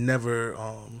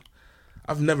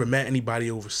met anybody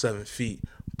over 7 feet.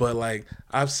 But like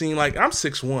I've seen, like I'm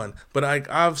 6'1", but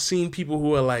I've seen people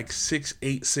who are like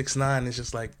 6'8", 6'9". It's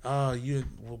just like, you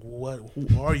what?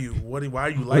 Who are you? Why are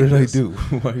you like this?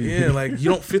 What did I do? Yeah, like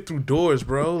you don't fit through doors,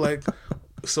 bro. Like,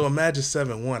 so imagine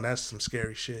 7'1". That's some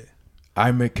scary shit.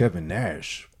 I met Kevin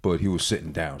Nash, but he was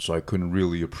sitting down, so I couldn't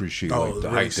really appreciate the height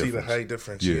difference. See the height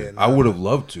difference. Yeah, I would have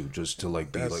loved to just to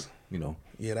like be like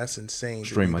Yeah, that's insane.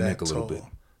 Strain my neck a little bit.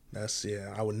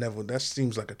 I would never. That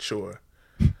seems like a chore.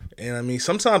 And I mean,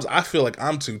 sometimes I feel like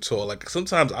I'm too tall. Like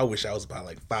sometimes I wish I was about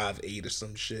like 5'8" or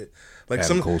some shit. Like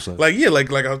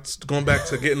like I was going back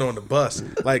to getting on the bus.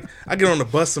 Like I get on the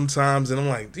bus sometimes and I'm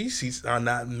like, these seats are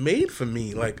not made for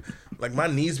me. Like my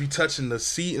knees be touching the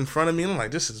seat in front of me. And I'm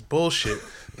like, this is bullshit.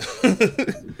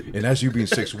 And that's you being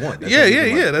 6'1".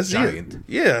 Yeah. That's giant.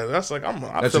 Yeah, that's like I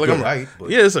that's feel a like good height. But...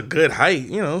 Yeah, it's a good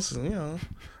height.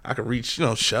 I could reach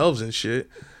shelves and shit.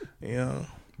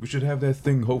 We should have that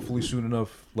thing hopefully soon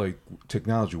enough, like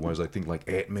technology-wise. I think like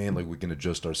Ant-Man, like we can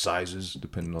adjust our sizes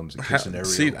depending on the scenario.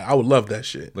 See, I would love that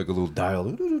shit. Like a little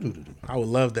dial. I would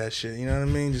love that shit. You know what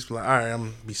I mean? Just be like, all right, I'm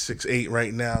going to be 6'8"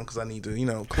 right now because I need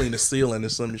to, clean the ceiling or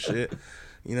some shit.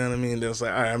 You know what I mean? Then it's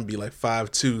like, all right, I'm going to be like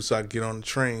 5'2" so I can get on the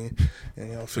train and,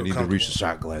 feel comfortable. I need to reach the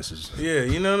shot glasses. Yeah,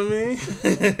 you know what I mean?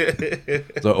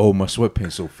 It's like, oh, my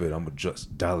sweatpants so fit. I'm going to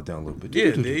just dial it down a little bit.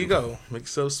 Yeah, there you go. Make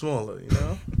yourself smaller,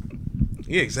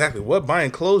 Yeah, exactly. What, buying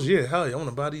clothes? Yeah, hell yeah, I want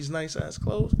to buy these nice ass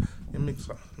clothes and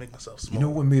make myself small. You know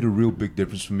what made a real big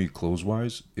difference for me clothes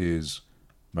wise is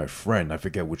my friend, I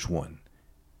forget which one,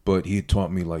 but he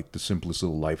taught me like the simplest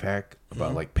little life hack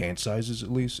about like pant sizes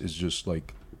at least. Is just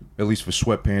like, at least for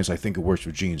sweatpants, I think it works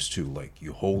for jeans too. Like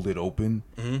you hold it open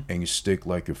and you stick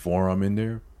like your forearm in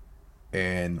there,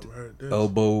 and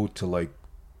elbow to like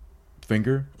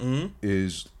finger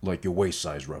is like your waist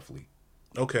size roughly.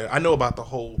 Okay, I know about the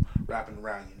whole wrapping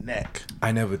around your neck.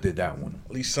 I never did that one.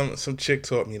 At least some chick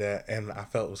taught me that, and I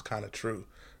felt it was kind of true.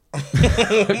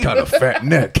 Got a fat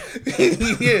neck.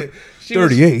 Yeah,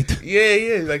 38.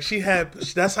 Yeah. Like she had.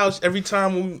 That's how every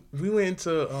time we went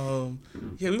to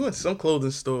we went to some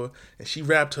clothing store, and she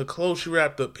wrapped her clothes. She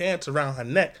wrapped her pants around her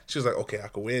neck. She was like, "Okay, I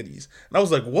can wear these." And I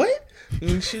was like, "What?"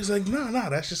 And she was like, "No,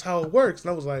 that's just how it works."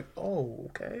 And I was like, "Oh,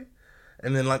 okay."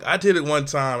 And then like I did it one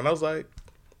time, and I was like.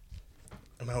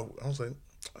 And I was like,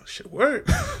 oh, shit work.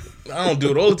 I don't do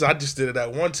it all the time. I just did it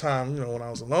that one time, when I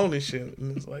was alone and shit.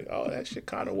 And it's like, oh, that shit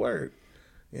kind of worked.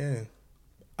 Yeah.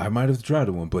 I might have tried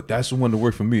one, but that's the one that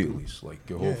worked for me at least. Like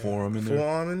your whole forearm in there.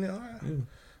 Forearm in there. All right. Yeah.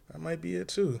 That might be it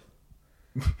too.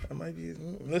 That might be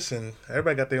it. Listen,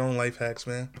 everybody got their own life hacks,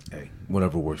 man. Hey,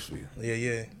 whatever works for you.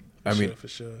 Yeah. I mean, for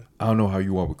sure. I don't know how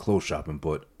you are with clothes shopping,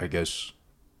 but I guess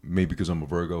maybe because I'm a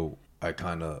Virgo, I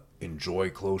kind of enjoy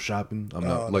clothes shopping. I'm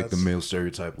not like the male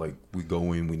stereotype, like we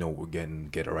go in, we know what we're getting,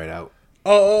 get it right out.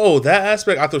 Oh, that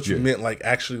aspect. I thought you meant like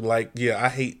actually like, I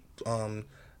hate, when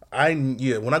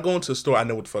I go into a store, I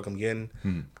know what the fuck I'm getting,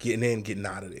 getting in, getting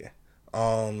out of there.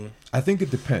 I think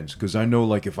it depends because I know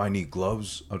like if I need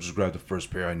gloves, I'll just grab the first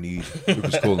pair I need. If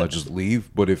it's cold, I just leave.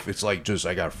 But if it's like just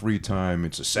I got free time,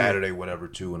 it's a Saturday, whatever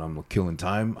too, and I'm killing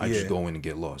time, I just go in and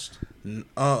get lost. No,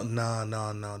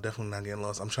 definitely not getting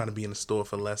lost. I'm trying to be in the store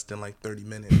for less than like 30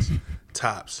 minutes,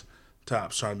 tops. Trying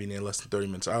to be there less than 30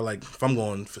 minutes. I like if I'm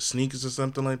going for sneakers or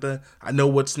something like that. I know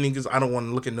what sneakers. I don't want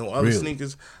to look at no other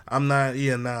sneakers. I'm not.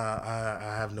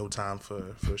 I have no time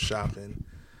for shopping.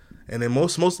 And then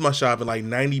most of my shopping, like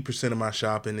 90% of my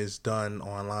shopping is done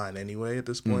online anyway at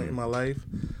this point in my life.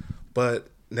 But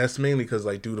that's mainly because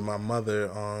like due to my mother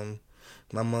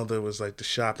was like the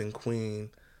shopping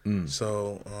queen.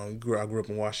 So I grew up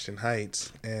in Washington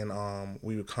Heights, and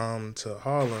we would come to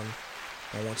Harlem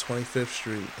on 125th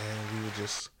Street, and we would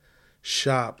just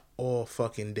shop all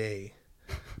fucking day.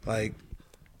 Like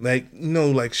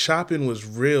shopping was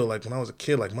real. Like when I was a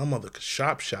kid, like my mother could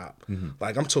shop.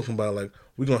 Like I'm talking about like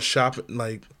we're gonna shop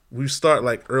like we start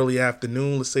like early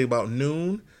afternoon, let's say about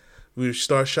noon. We would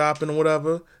start shopping or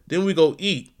whatever. Then we go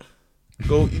eat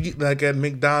like at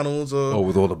McDonald's or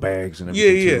with all the bags and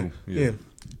everything. Yeah.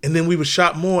 And then we would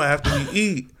shop more after we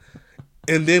eat.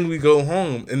 And then we go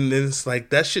home, and then it's like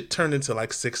that shit turned into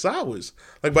like 6 hours.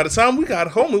 Like by the time we got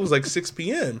home, it was like 6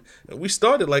 p.m. And we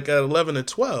started like at 11 or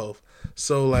 12.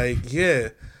 So like,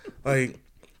 like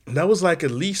that was like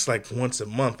at least like once a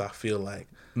month, I feel like.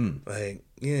 Like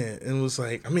Yeah, and it was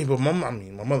like, my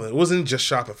mother, it wasn't just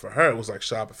shopping for her. It was like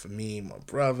shopping for me, my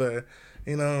brother.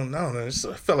 You know, no, it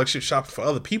felt like she was shopping for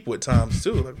other people at times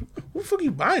too. Like, who the fuck are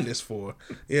you buying this for?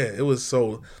 Yeah, it was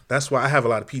so. That's why I have a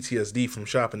lot of PTSD from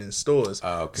shopping in stores.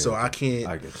 Okay, so I can't.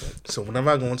 I get that. So whenever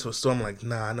I go into a store, I'm like,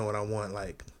 nah, I know what I want.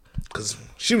 Like, because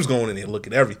she was going in there look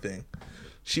at everything.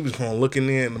 She was going to look in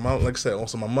there, and like I said,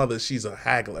 also my mother, she's a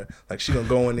haggler. Like, she gonna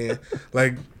go in there,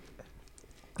 like.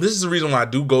 This is the reason why I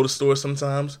do go to stores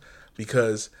sometimes,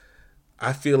 because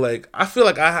I feel like I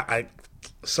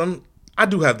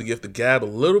do have the gift of gab a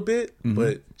little bit,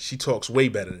 but she talks way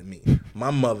better than me.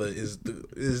 My mother is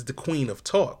the queen of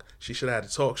talk. She should have had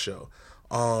a talk show,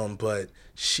 but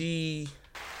she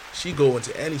go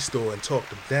into any store and talk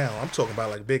them down. I'm talking about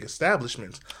like big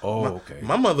establishments. Oh, okay.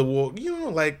 My mother walk in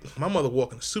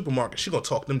the supermarket. She gonna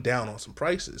talk them down on some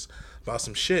prices about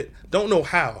some shit. Don't know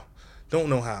how.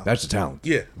 That's a talent.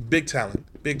 Yeah, big talent.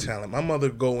 My mother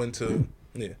go into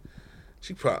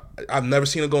I've never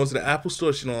seen her go into the Apple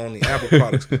store. She don't own the Apple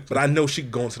products, but I know she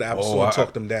can go into the Apple store and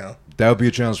talk them down. That would be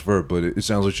a challenge for her, but it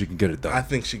sounds like she can get it done. I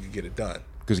think she could get it done.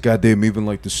 Because goddamn, even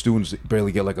like the students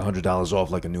barely get like $100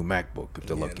 off like a new MacBook if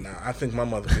they're lucky. Nah, I think my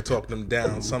mother can talk them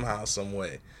down somehow, some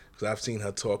way. I've seen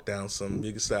her talk down some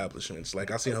big establishments. Like,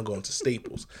 I've seen her going to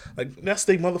Staples. Like, that's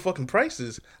their motherfucking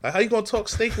prices. Like, how you gonna talk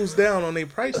Staples down on their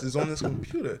prices on this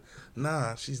computer?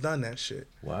 Nah, she's done that shit.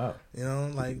 Wow. You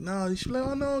know, like, no, you should let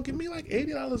her know, give me like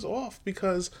 $80 off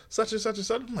because such and such and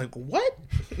such. I'm like, what?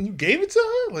 You gave it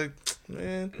to her? Like,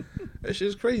 man, that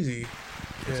shit's crazy.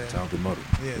 That's a talented mother.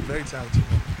 Yeah, very talented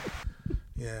mother.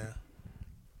 Yeah.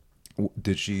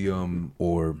 Did she,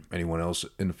 or anyone else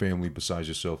in the family besides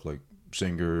yourself, like,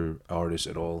 singer, artist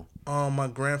at all? My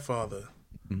grandfather.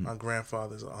 My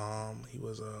grandfather's he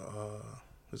was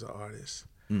an artist,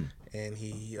 and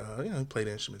he he played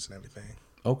instruments and everything.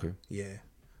 Okay. Yeah,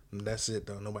 and that's it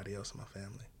though. Nobody else in my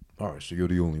family. All right, so you're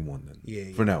the only one then.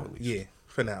 Yeah. For now, at least. Yeah,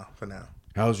 for now.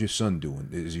 How's your son doing?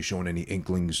 Is he showing any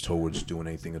inklings towards doing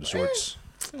anything of the sorts?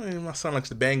 I mean, my son likes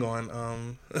to bang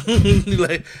on.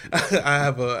 Like I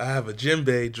have a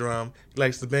djembe drum. He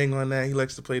likes to bang on that. He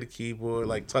likes to play the keyboard,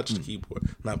 like touch the keyboard,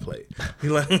 not play. He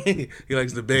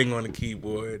likes to bang on the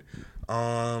keyboard.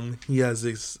 He has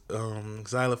this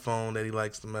xylophone that he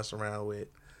likes to mess around with.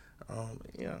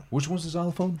 Yeah. Which one's the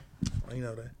xylophone? You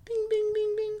know, the ding ding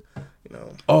ding ding. You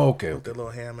know. Oh, okay. With the little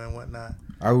hammer and whatnot.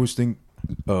 I always think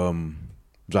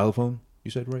xylophone. You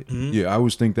said right? Mm-hmm. Yeah, I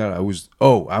always think that. I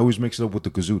always mix it up with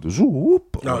the kazoo. The zoo,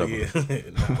 whoop, oh, yeah.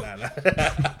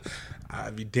 Nah.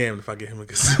 I'd be damned if I get him a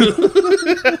kazoo.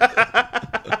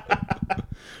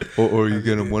 or you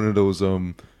get him one of those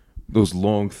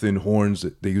long, thin horns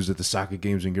that they use at the soccer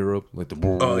games in Europe. Like the...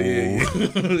 Oh, yeah.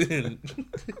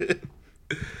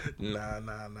 Nah.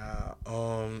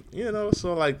 You know,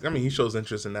 so like, I mean, he shows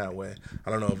interest in that way.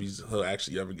 I don't know if he'll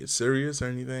actually ever get serious or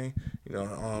anything. You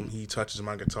know, he touches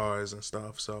my guitars and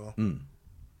stuff, so I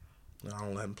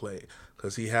don't let him play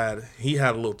because he had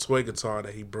a little toy guitar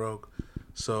that he broke.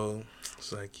 So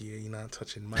it's like, yeah, you're not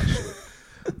touching my shit.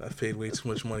 I paid way too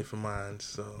much money for mine,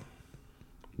 so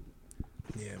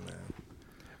yeah, man.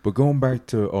 But going back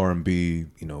to R&B,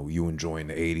 you know, you enjoying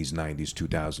the 80s, 90s,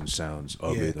 2000 sounds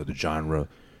of it, or the genre.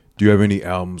 Do you have any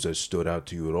albums that stood out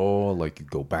to you at all? Like you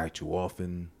go back to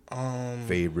often?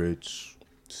 Favorites?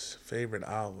 Favorite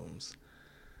albums.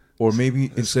 Or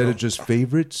maybe instead of just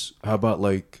favorites, how about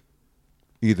like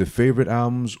either favorite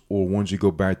albums or ones you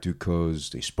go back to because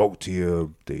they spoke to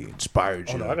you, they inspired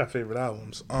you? Oh, no, I got favorite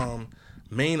albums.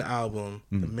 Main album,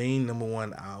 the main number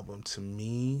one album to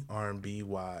me, R&B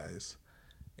wise,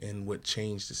 and what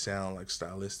changed the sound like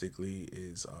stylistically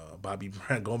is Bobby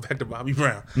Brown. Going back to Bobby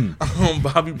Brown,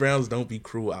 Bobby Brown's "Don't Be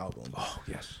Cruel" album. Oh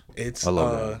yes, I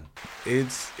love that.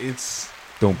 It's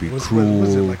Don't Be Cruel.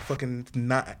 Was it like fucking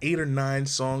 8 or 9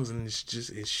 songs, and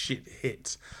it's shit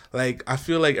hits. Like I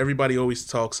feel like everybody always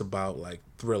talks about like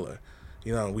Thriller.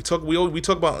 You know, we talk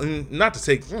about, not to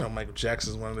take, Michael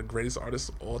Jackson's one of the greatest artists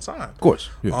of all time. Of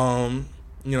course. Yeah.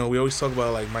 We always talk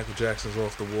about like Michael Jackson's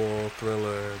Off the Wall,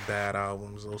 Thriller, Bad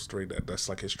albums, those three. That's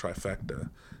like his trifecta.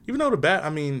 Even though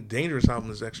Dangerous album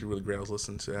is actually really great. I was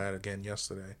listening to that again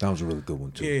yesterday. That was a really good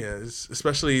one too. Yeah,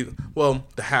 especially the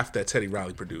half that Teddy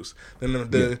Riley produced.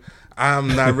 Then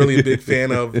I'm not really a big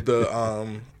fan of the.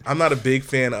 I'm not a big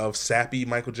fan of sappy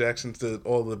Michael Jackson to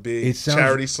all the big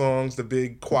charity songs, the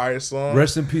big choir songs.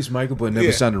 Rest in peace, Michael, but it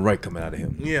never sounded right coming out of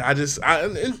him. Yeah,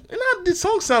 the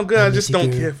songs sound good. I just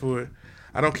don't care for it.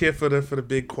 I don't care for the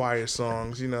big choir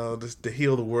songs, you know, just to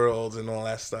heal the world and all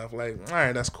that stuff. Like, all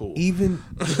right, that's cool. Even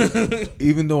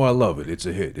though I love it, it's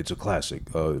a hit. It's a classic.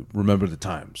 Remember the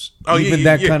Times. Oh, even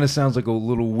that kind of sounds like a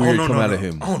little weird out of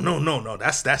him. Oh no.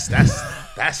 That's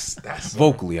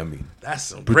vocally, I mean. That's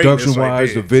some production wise,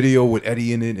 right the video with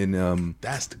Eddie in it, and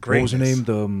that's the greatness. What was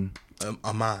her name?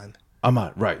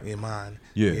 Aman. Right. Aman.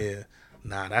 Yeah.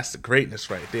 Nah, that's the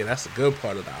greatness right there. That's the good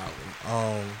part of the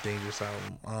album. Dangerous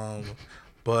album.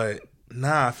 But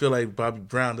nah, I feel like Bobby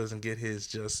Brown doesn't get his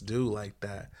just due like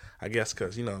that. I guess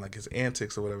because, you know, like his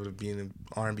antics or whatever, being an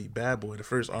R&B bad boy, the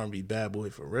first R&B bad boy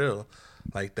for real,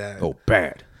 like that. Oh,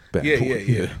 bad.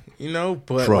 Yeah. You know,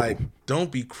 but Trouble. like,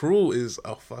 Don't Be Cruel is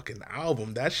a fucking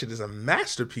album. That shit is a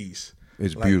masterpiece.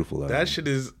 It's like, beautiful. That shit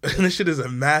is a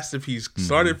masterpiece.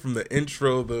 Started from the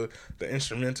intro, the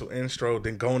instrumental intro,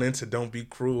 then going into Don't Be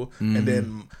Cruel, and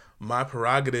then My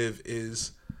Prerogative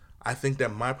is, I think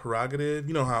that My Prerogative,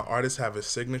 you know how artists have a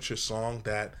signature song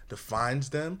that defines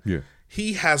them? Yeah.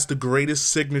 He has the greatest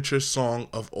signature song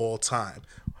of all time.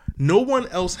 No one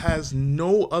else has,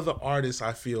 no other artist,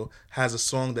 I feel, has a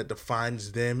song that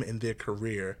defines them in their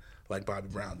career like Bobby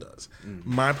Brown does.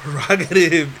 My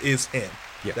Prerogative is him.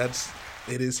 Yeah.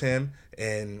 It is him,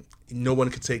 and no one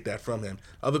could take that from him.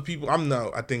 Other people, I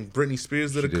think Britney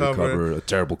Spears did a cover. A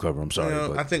terrible cover, I'm sorry.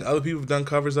 You know, I think other people have done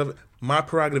covers of it. My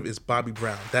Prerogative is Bobby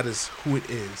Brown. That is who it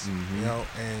is, you know,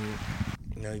 and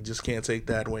you know, you just can't take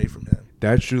that away from him.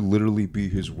 That should literally be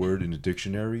his word in the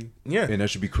dictionary. Yeah. And that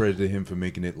should be credited to him for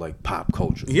making it like pop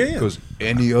culture. Yeah. Because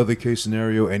any other case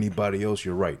scenario, anybody else,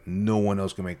 you're right. No one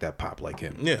else can make that pop like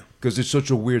him. Yeah. Because it's such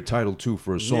a weird title, too,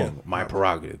 for a song, My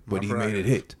Prerogative. But he made it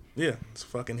hit. Yeah, it's a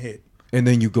fucking hit. And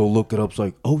then you go look it up, it's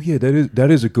like, oh, yeah,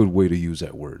 that is a good way to use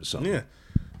that word or something. Yeah.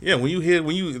 Yeah, when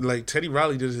you like, Teddy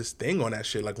Riley did his thing on that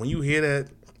shit. Like, when you hear that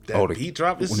beat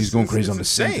drop, when he's going crazy on the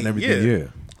synth and everything, yeah.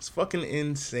 It's fucking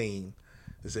insane.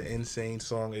 It's an insane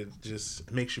song. It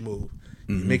just makes you move.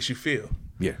 It makes you feel.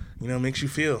 Yeah. You know, it makes you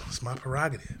feel. It's My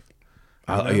Prerogative.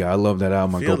 I love that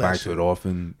album. I go back to it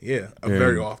often. Yeah,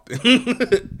 very often.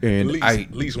 And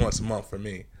at least once a month for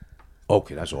me.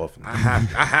 Okay, that's often. I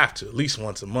have to at least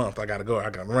once a month. I gotta go. I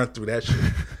gotta run through that shit.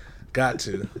 Got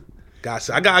to.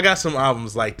 I got some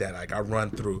albums like that. Like I run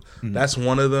through. That's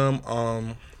one of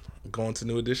them. Going to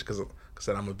New Edition because I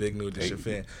said I'm a big New Edition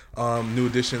fan. New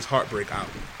Edition's Heartbreak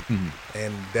album,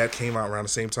 and that came out around the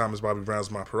same time as Bobby Brown's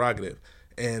My Prerogative.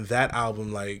 And that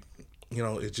album, like, you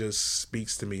know, it just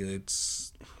speaks to me.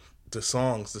 It's the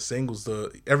songs, the singles,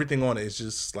 everything on it is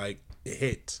just like it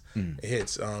hits. It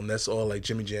hits. That's all like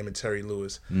Jimmy Jam and Terry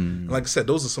Lewis. And like I said,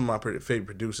 those are some of my favorite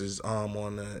producers.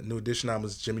 On the New Edition album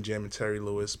was Jimmy Jam and Terry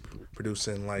Lewis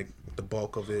producing like the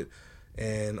bulk of it,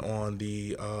 and on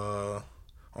the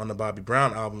Bobby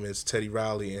Brown album is Teddy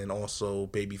Riley and also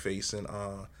Babyface and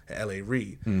L.A.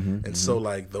 Reid. So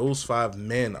like those five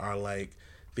men are like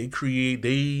they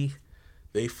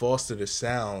fostered a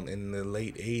sound in the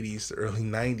late 80s, early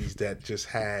 90s that just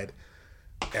had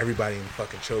everybody in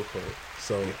fucking chokehold.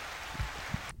 So,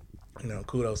 you know,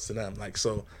 kudos to them. Like,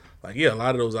 so, like, yeah, a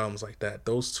lot of those albums like that.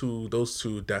 Those two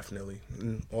definitely.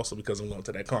 And also because I'm going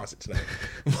to that concert tonight.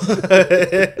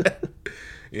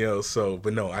 You know, so,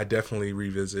 but no, I definitely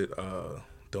revisit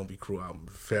Don't Be Cruel album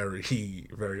very,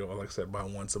 very, like I said, about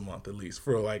once a month at least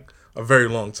for like a very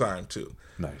long time too.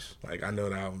 Nice. Like I know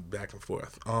the album back and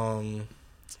forth.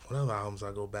 What other albums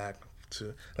I go back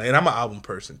to? Like, and I'm an album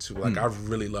person too. Like I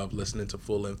really love listening to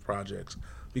full length projects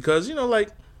because, you know, like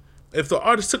if the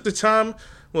artist took the time,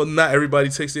 well, not everybody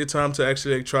takes their time to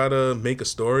actually like try to make a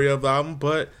story of the album,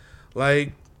 but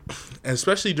like,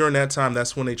 especially during that time,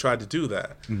 that's when they tried to do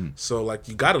that. So like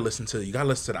you gotta listen to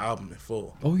the album in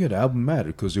full. Oh yeah, the album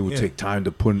mattered because it would take time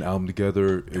to put an album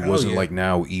together. It wasn't like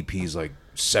now EPs like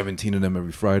 17 of them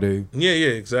every Friday. Yeah,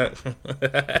 exactly.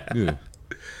 Yeah.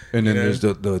 And then there's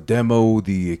the demo,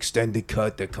 the extended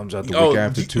cut that comes out the week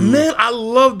after too. Man, I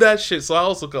love that shit. So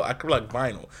I collect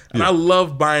vinyl, and I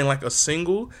love buying like a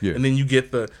single, and then you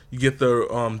get the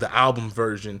album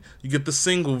version, you get the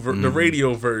single, the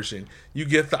radio version, you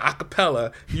get the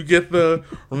acapella, you get the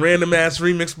random ass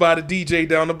remix by the DJ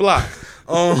down the block.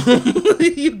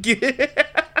 You get.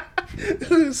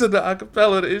 So the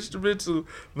acapella, the instrumental,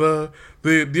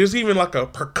 there's even like a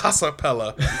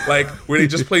percussapella, like where they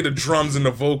just play the drums and the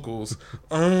vocals.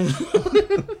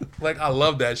 Like I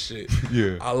love that shit.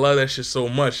 Yeah, I love that shit so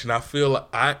much, and I feel like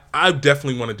I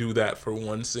definitely want to do that for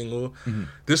one single.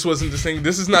 This wasn't the single.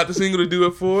 This is not the single to do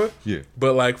it for. Yeah,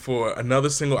 but like for another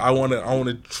single, I want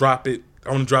to drop it.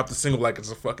 I want to drop the single like it's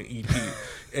a fucking EP,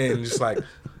 and just like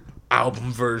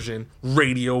album version,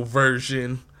 radio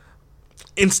version.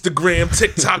 Instagram,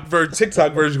 TikTok version.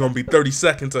 TikTok version gonna be 30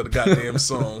 seconds of the goddamn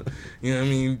song. You know what I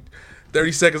mean?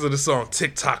 30 seconds of the song,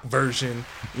 TikTok version.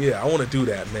 Yeah, I want to do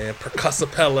that, man.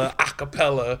 Percussapella,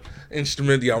 acapella,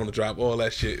 instrument. Yeah, I want to drop all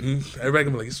that shit. And everybody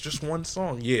can be like, it's just one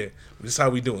song. Yeah, this is how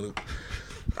we doing it.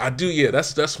 I do. Yeah,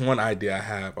 that's one idea I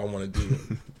have. I want to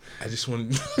do. I just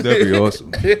want. That'd be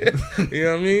awesome. You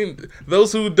know what I mean?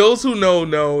 Those who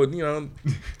know. You know,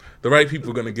 the right people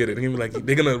are gonna get it. They're gonna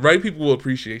be like, right people will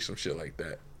appreciate some shit like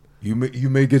that. You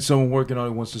may get someone working on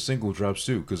it once the single drops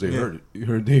too, because they heard it.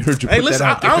 They heard you. Hey, put listen,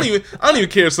 that out there. I don't even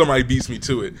care if somebody beats me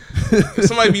to it. If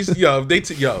somebody beats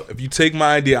if you take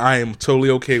my idea, I am totally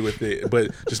okay with it.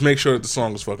 But just make sure that the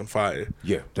song is fucking fire.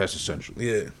 Yeah, that's essential.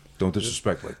 Yeah. Don't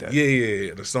disrespect like that.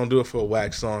 Yeah. Just don't do it for a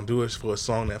whack song. Do it for a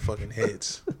song that fucking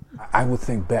hits. I would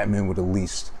think Batman would at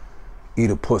least eat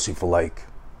a pussy for like,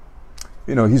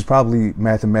 you know, he's probably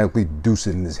mathematically deduced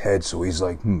it in his head. So he's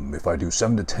like, if I do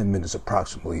 7 to 10 minutes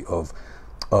approximately of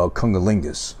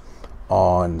cunnilingus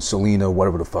on Selena,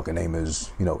 whatever the fucking name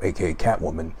is, you know, aka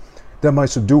Catwoman, that might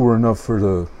subdue her enough for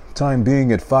the time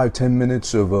being. At 5-10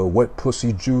 minutes of wet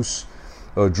pussy juice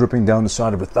dripping down the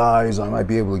side of her thighs, I might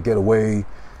be able to get away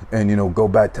and, you know, go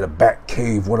back to the back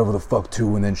cave, whatever the fuck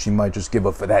too, and then she might just give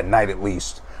up for that night at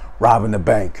least, robbing the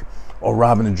bank or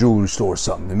robbing a jewelry store or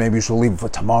something. And maybe she'll leave it for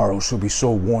tomorrow. She'll be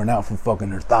so worn out from fucking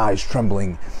her thighs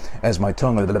trembling as my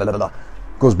tongue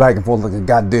goes back and forth like a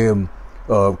goddamn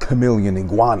chameleon,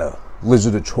 iguana,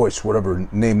 lizard of choice, whatever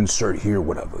name insert here,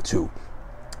 whatever too.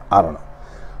 I don't know.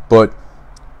 But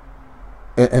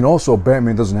and also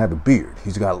Batman doesn't have a beard.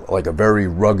 He's got like a very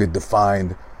rugged,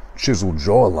 defined, chiseled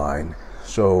jawline.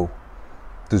 So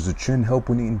does the chin help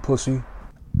when eating pussy?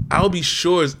 I'll Be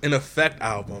Sure's In Effect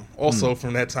album, also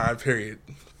from that time period.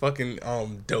 Fucking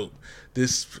dope.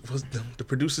 This was the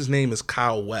producer's name is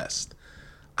Kyle West.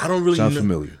 I don't really Sounds know,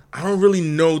 familiar. I don't really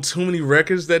know too many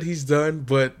records that he's done,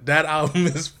 but that album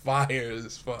is fire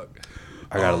as fuck.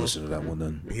 I gotta listen to that one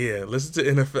then. Yeah, listen to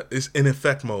In Effect. It's In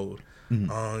Effect mode.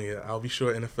 Yeah, I'll Be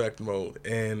Sure In Effect mode,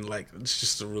 and like it's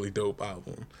just a really dope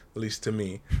album, at least to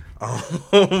me.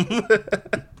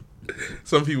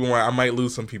 Some people I might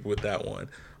lose some people with that one.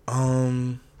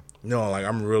 No, like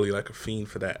I'm really like a fiend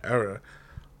for that era.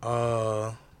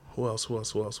 Who else?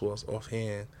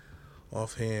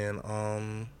 Offhand,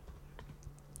 I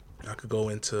could go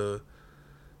into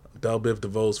Del Biv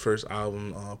DeVoe's first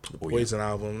album, the Poison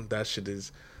album. That shit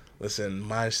is, listen,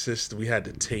 my sister, we had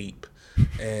the tape,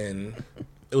 and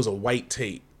it was a white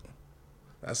tape.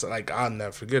 That's like, I'll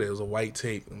never forget it. It was a white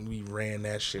tape, and we ran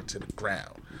that shit to the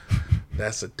ground.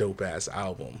 That's a dope ass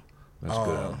album. That's a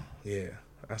good album. Yeah,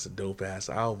 that's a dope ass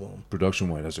album. Production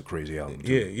wise, that's a crazy album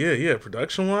too. Yeah.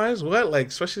 Production wise, what? Like,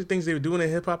 especially things they were doing in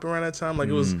hip hop around that time, like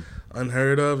it was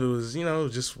unheard of. It was, you know,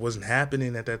 it just wasn't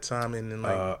happening at that time. And then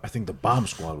like, I think the Bomb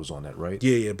Squad was on that, right?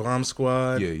 Yeah, Bomb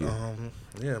Squad.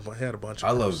 Yeah. But I had a bunch of.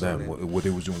 I love them. What they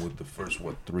was doing with the first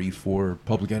 3-4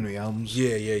 Public Enemy albums.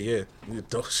 Yeah.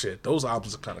 Those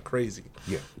albums are kind of crazy.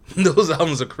 Yeah, those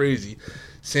albums are crazy.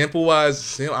 Sample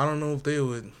wise, I don't know if they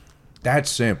would. That's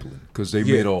sampling, because they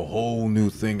made a whole new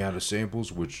thing out of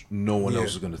samples, which no one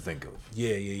else is gonna think of.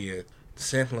 Yeah. The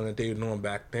sampling that they were doing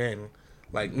back then,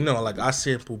 like, you know, like I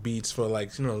sample beats for,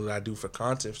 like, you know, that I do for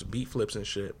content, for beat flips and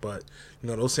shit. But you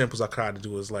know, those samples I try to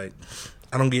do is like,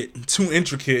 I don't get too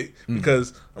intricate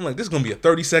because I'm like, this is gonna be a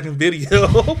 30-second video.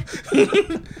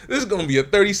 This is gonna be a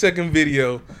 30-second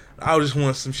video. I just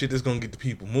want some shit that's gonna get the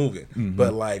people moving.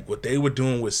 But like what they were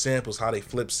doing with samples, how they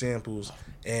flip samples,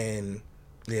 and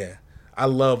yeah, I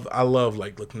love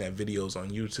like looking at videos on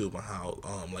YouTube on how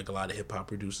like a lot of hip hop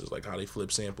producers, like how they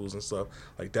flip samples and stuff.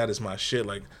 Like that is my shit.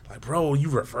 Like bro, you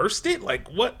reversed it? Like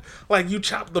what? Like you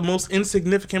chopped the most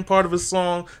insignificant part of a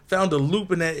song, found a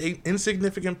loop in that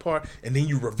insignificant part, and then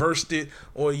you reversed it,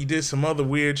 or you did some other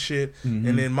weird shit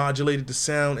and then modulated the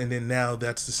sound, and then now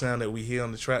that's the sound that we hear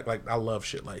on the track. Like I love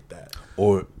shit like that.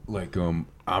 Or like I'm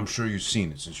sure you've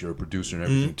seen it since you're a producer and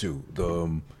everything too.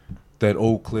 That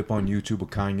old clip on YouTube of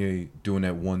Kanye doing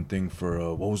that one thing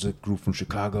for what was that group from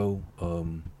Chicago?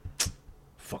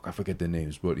 I forget their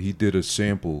names, but he did a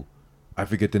sample. I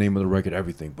forget the name of the record,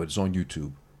 everything, but it's on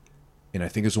YouTube, and I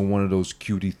think it's on one of those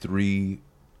QD3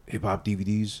 hip hop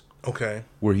DVDs. Okay.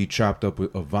 Where he chopped up a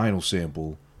vinyl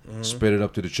sample, sped it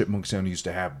up to the chipmunk sound he used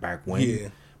to have back when. Yeah.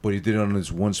 But he did it on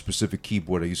this one specific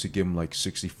keyboard. I used to give him like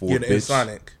 64 the bits.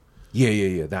 Ensoniq.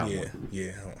 Yeah, that one.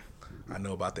 Yeah. I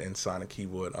know about the Ensoniq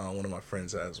keyboard. One of my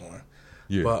friends has one.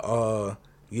 Yeah. But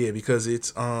because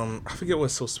it's I forget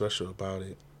what's so special about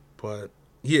it, but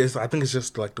yeah, I think it's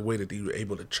just like the way that you were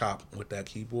able to chop with that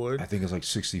keyboard. I think it's like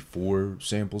 64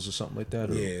 samples or something like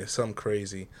that. Or... Yeah, something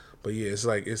crazy. But yeah, it's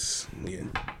like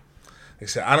I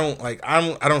said, I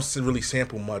don't really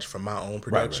sample much from my own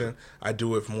production. Right. I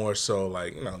do it more so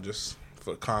like, you know, just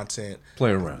for content.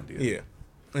 Play around, yeah.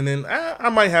 And then I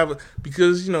might have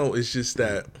because, you know, it's just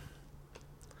that,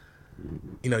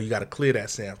 you know, you got to clear that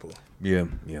sample. Yeah.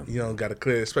 You know, got to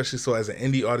clear, especially so as an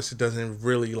indie artist, it doesn't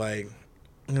really like,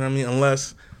 you know what I mean?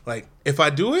 Unless like if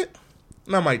I do it,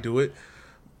 and I might do it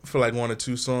for like 1 or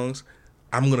 2 songs.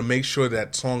 I'm gonna make sure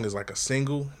that song is like a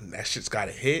single. And that shit's got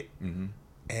to hit,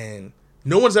 and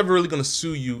no one's ever really gonna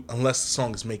sue you unless the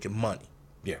song is making money.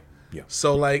 Yeah.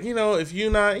 So like, you know, if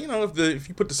you're not, you know, if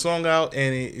you put the song out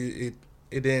and it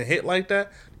didn't hit like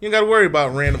that, you ain't gotta worry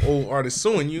about random old artists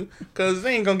suing you because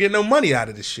they ain't gonna get no money out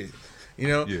of this shit. You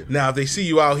know. Yeah. Now if they see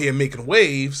you out here making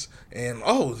waves and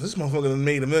this motherfucker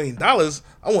made $1 million,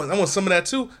 I want some of that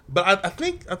too. But I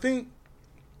think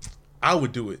I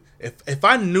would do it if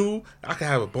I knew I could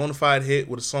have a bona fide hit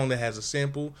with a song that has a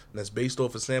sample that's based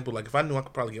off a sample. Like if I knew I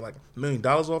could probably get like $1 million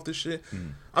off this shit,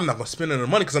 I'm not gonna spend any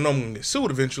money because I know I'm gonna get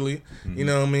sued eventually. You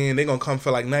know what I mean? They're gonna come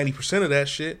for like 90% of that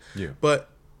shit. Yeah. But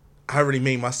I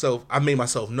made myself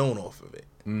known off of it.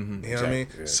 You know what I mean?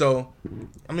 Yeah. So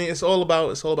I mean, it's all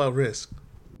about risk.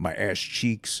 My ass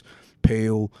cheeks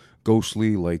pale,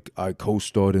 ghostly, like I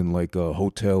co-starred in like a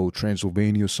Hotel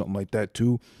Transylvania or something like that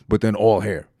too, but then all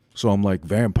hair. So I'm like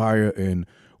vampire and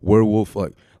werewolf,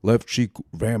 like left cheek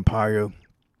vampire,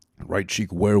 right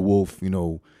cheek werewolf. You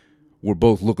know, we're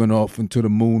both looking off into the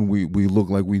moon. We look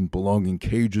like we belong in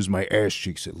cages, my ass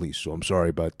cheeks at least. So I'm sorry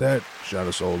about that. Shout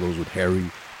out to all those with hairy,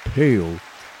 pale,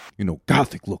 you know,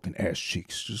 gothic looking ass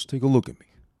cheeks. Just take a look at me.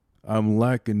 I'm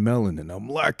lacking melanin. I'm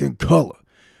lacking color.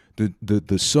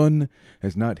 The sun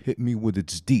has not hit me with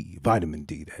its D, vitamin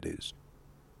D, that is.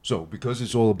 So, because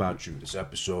it's all about you, this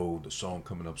episode, the song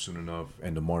coming up soon enough,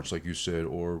 and the March, like you said,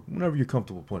 or whenever you're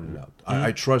comfortable putting it out.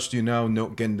 I trust you now,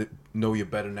 getting to know you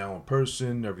better now in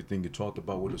person, everything you talked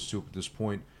about with us too at this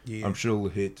point. Yeah. I'm sure it'll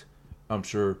hit. I'm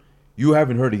sure you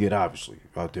haven't heard it yet, obviously,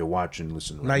 out there watching,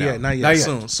 listening right now. Not yet.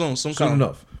 Soon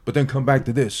enough. But then come back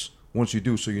to this once you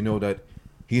do, so you know that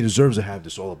he deserves to have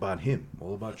this all about him,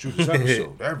 all about you, this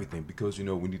episode, everything, because, you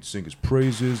know, we need to sing his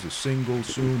praises, the single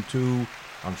soon too.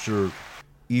 I'm sure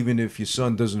even if your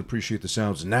son doesn't appreciate the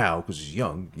sounds now because he's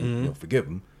young, you know, forgive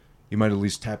him. He might at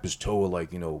least tap his toe or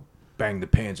like, you know, bang the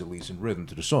pans at least in rhythm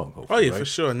to the song. Hopefully, oh yeah, right? For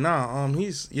sure. Nah,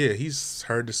 he's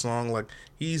heard the song. Like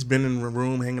he's been in the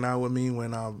room hanging out with me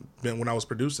when I was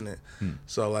producing it.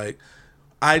 So like,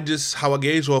 how I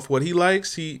gauge off what he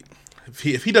likes.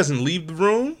 If he doesn't leave the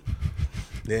room,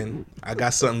 then I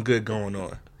got something good going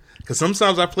on. Because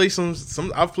sometimes I've played some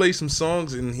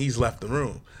songs and he's left the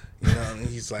room. You know, and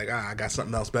he's like, I got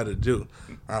something else better to do.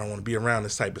 I don't want to be around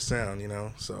this type of sound, you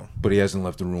know. So, but he hasn't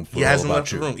left the room. He hasn't left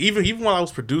the room, even while I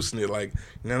was producing it. Like,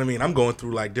 you know what I mean? I'm going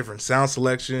through like different sound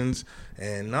selections,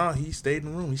 and he stayed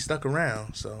in the room. He stuck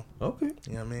around. So, okay,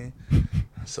 you know what I mean?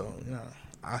 So, you know,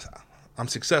 I'm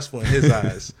successful in his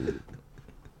eyes.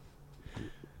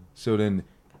 So then,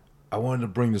 I wanted to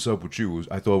bring this up with you.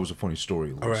 I thought it was a funny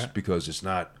story, right. Because it's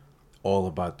not all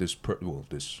about this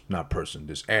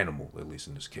this animal, at least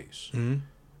in this case. Mm-hmm.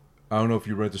 I don't know if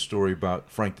you read the story about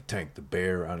Frank the Tank, the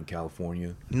bear out in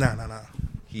California. No.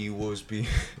 He was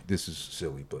this is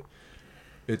silly, but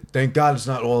thank God it's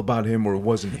not all about him, or it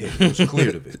wasn't him. It was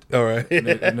cleared of it. All right.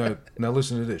 Now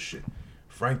listen to this shit.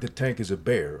 Frank the Tank is a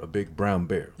bear, a big brown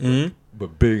bear,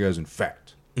 but big as in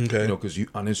fat. Okay. You know, because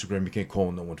on Instagram you can't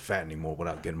call no one fat anymore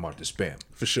without getting marked as spam.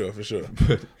 For sure.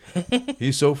 But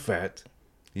he's so fat.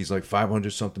 He's like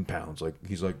 500 something pounds. Like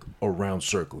he's like a round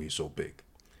circle. He's so big.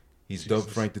 He's dubbed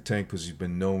Frank the Tank because he's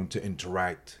been known to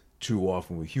interact too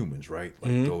often with humans, right?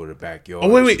 Like go to the backyard.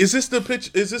 Oh wait, is this the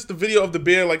pitch? Is this the video of the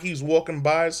bear like he's walking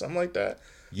by or something like that?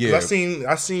 Yeah, I seen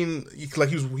like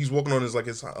he's walking on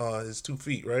his 2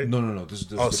 feet, right? No. This is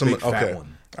the big fat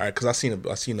one. All right, because I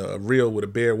seen a reel with a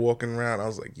bear walking around. I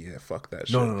was like, yeah, fuck that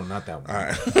shit. No, not that one. All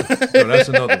right, no, that's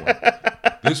another one.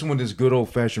 This one is good old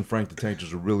fashioned Frank the Tank,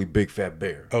 just a really big fat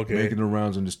bear, making the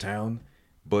rounds in this town.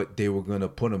 But they were gonna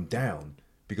put him down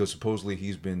because supposedly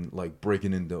he's been like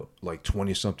breaking into like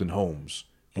 20 something homes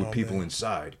with people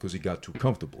inside because he got too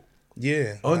comfortable.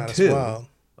 Yeah,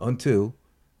 until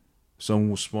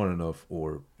someone was smart enough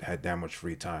or had that much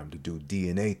free time to do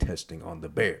DNA testing on the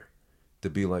bear. To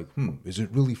be like, is it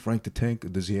really Frank the Tank, or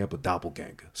does he have a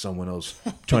doppelganger? Someone else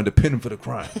trying to pin him for the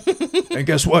crime. And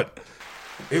guess what?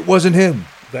 It wasn't him.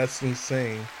 That's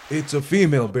insane. It's a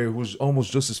female bear who was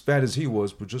almost just as fat as he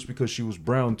was, but just because she was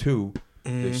brown too,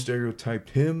 they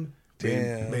stereotyped him.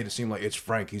 Made it seem like it's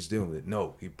Frank he's dealing with.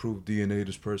 No, he proved DNA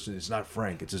this person. It's not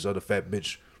Frank. It's his other fat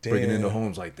bitch breaking into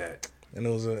homes like that. And it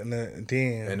was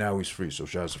damn. And now he's free. So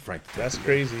shout out to Frank. That's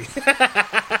crazy.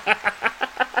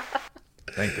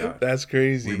 That's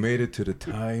crazy. We made it to the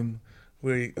time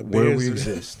where we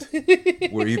exist,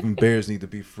 where even bears need to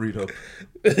be freed up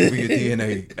via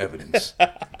DNA evidence.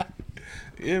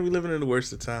 Yeah, we're living in the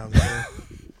worst of times, man.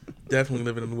 Definitely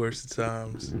living in the worst of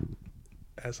times.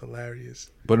 That's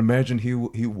hilarious. But imagine he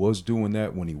was doing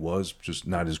that when he was just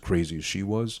not as crazy as she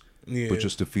was, but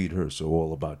just to feed her. So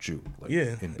all about you. Like,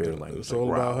 in bear language. It's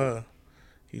all about her.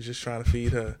 He's just trying to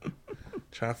feed her.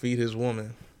 Trying to feed his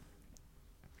woman.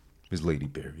 His lady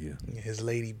bear, His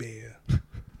lady bear.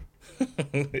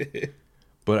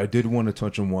 But I did want to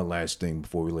touch on one last thing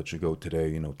before we let you go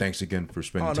today. Thanks again for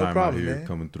spending time out here, man.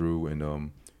 Coming through,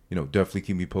 and definitely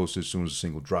keep me posted as soon as the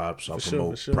single drops. I'll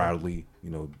promote proudly,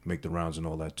 make the rounds and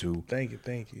all that too. Thank you.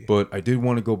 But I did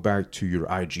want to go back to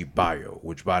your IG bio,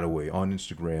 which, by the way, on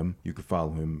Instagram you can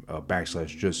follow him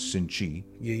 /JustCynTje.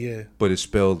 Yeah. But it's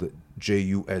spelled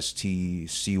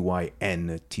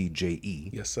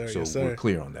JustCyntje. Yes, sir. So we're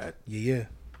clear on that. Yeah.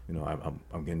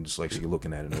 I'm getting dyslexia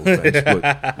looking at it, no offense,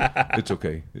 but it's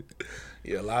okay.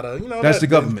 Yeah, a lot of that's the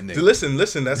government name. Listen.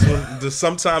 That's what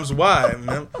sometimes why,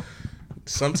 man.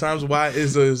 Sometimes why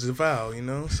is a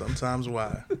vowel, Sometimes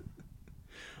why.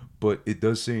 But it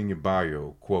does say in your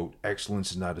bio, quote,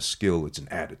 "Excellence is not a skill; it's an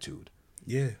attitude."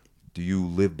 Yeah. Do you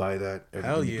live by that?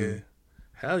 Hell yeah.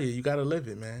 You gotta live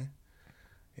it, man.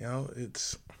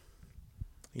 It's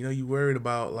you worried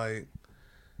about like.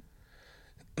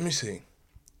 Let me see.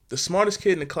 The smartest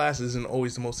kid in the class isn't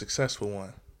always the most successful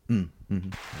one.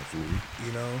 Absolutely.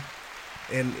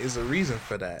 And there's a reason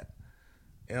for that.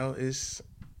 It's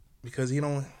because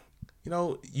you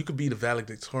could be the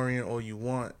valedictorian all you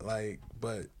want,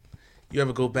 but you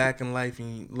ever go back in life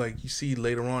and you see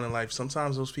later on in life,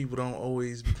 sometimes those people don't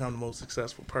always become the most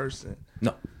successful person.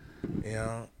 No.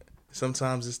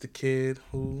 Sometimes it's the kid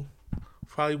who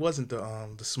probably wasn't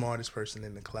the smartest person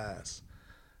in the class.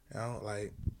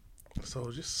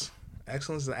 So just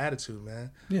excellence is an attitude,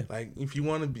 man. Yeah. Like if you're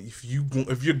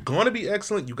gonna be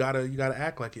excellent, you gotta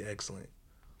act like you're excellent.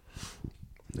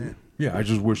 Yeah. Yeah, I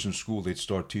just wish in school they'd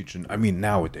start teaching. I mean,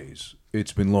 nowadays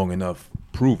it's been long enough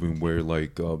proven where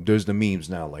there's the memes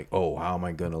now like, oh, how am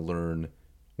I gonna learn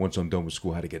once I'm done with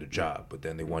school how to get a job? But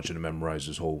then they want you to memorize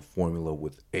this whole formula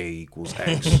with A =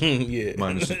 X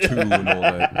minus a 2 and all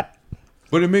that.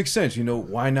 But it makes sense,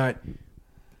 why not?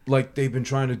 Like they've been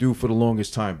trying to do for the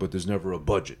longest time, but there's never a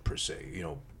budget per se.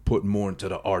 Putting more into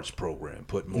the arts program,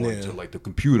 putting more into the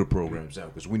computer programs now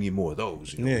because we need more of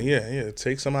those. Yeah.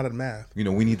 Take some out of the math. We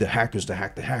need the hackers to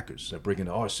hack the hackers that break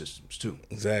into our systems too.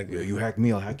 Exactly. You hack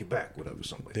me, I'll hack you back. Whatever,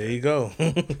 something like there that. You go.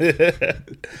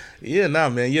 Yeah,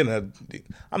 man.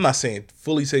 I'm not saying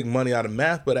fully take money out of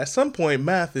math, but at some point,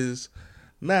 math to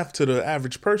the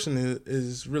average person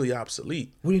is really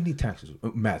obsolete. What do you need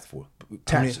math for?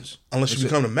 Taxes. Unless you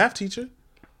become a math teacher.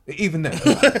 Even that.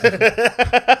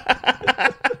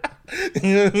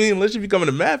 You know what I mean? Unless you're becoming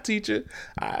a math teacher,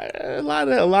 a lot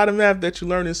of math that you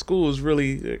learn in school is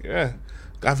really.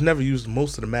 I've never used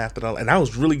most of the math and I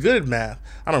was really good at math.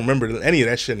 I don't remember any of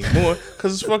that shit anymore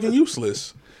because it's fucking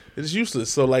useless. It's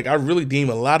useless. So I really deem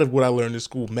a lot of what I learned in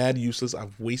school mad useless.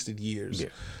 I've wasted years. Yeah.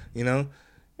 You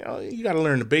got to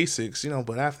learn the basics.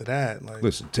 But after that,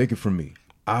 listen, take it from me.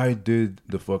 I did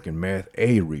the fucking math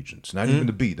A Regents, not even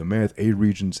the B, the math A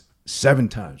Regents 7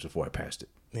 times before I passed it.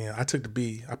 Yeah, I took the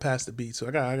B. I passed the B, so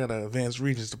I got an advanced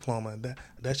Regents diploma.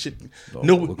 That shit.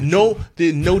 No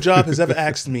job has ever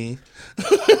asked me.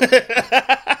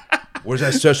 Where's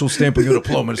that special stamp on your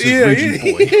diploma that says Regent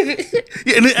boy?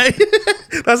 Yeah,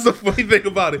 that's the funny thing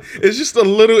about it. It's just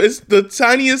it's the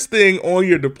tiniest thing on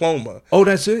your diploma. Oh,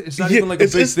 that's it? It's not even like a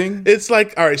big thing? It's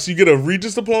like, all right, so you get a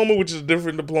Regents diploma, which is a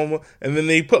different diploma, and then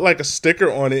they put a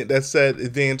sticker on it that said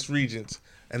Advanced Regents,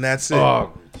 and that's it.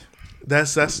 Oh.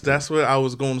 That's what I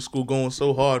was going to school going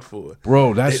so hard for.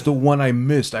 Bro, that's the one I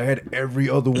missed. I had every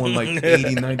other one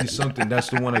 80, 90 something. That's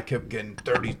the one I kept getting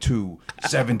 32,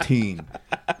 17,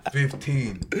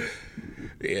 15.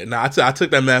 Yeah, I took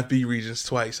that Math B Regents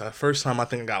twice. First time I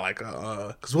think I got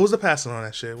because what was the passing on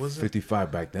that shit? Was it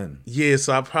 55 back then? Yeah,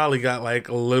 so I probably got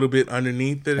a little bit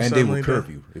underneath it or and something. And they would curve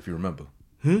you, if you remember.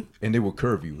 And they would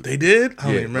curve you. They did? I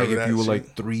don't even remember that. If you were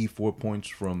 3-4 points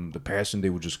from the passing, they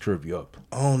would just curve you up.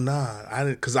 Oh nah, I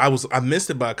didn't, because I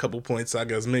missed it by a couple points. I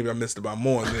guess maybe I missed it by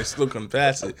more, and they still couldn't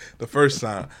pass it the first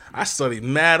time. I studied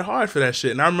mad hard for that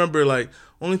shit, and I remember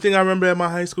only thing I remember at my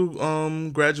high school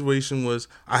graduation was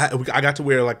I got to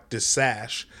wear this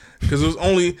sash. Because it was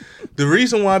only the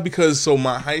reason why, because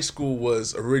my high school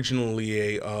was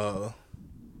originally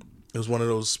it was one of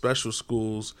those special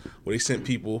schools where they sent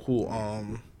people who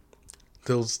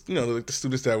those the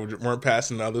students that weren't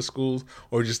passing to other schools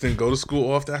or just didn't go to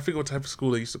school often. I forget what type of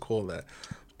school they used to call that,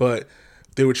 but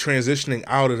they were transitioning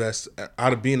out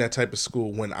of being that type of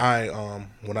school when I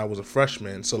was a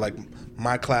freshman. So like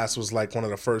my class was like one of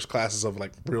the first classes of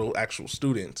like real actual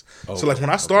students. So like when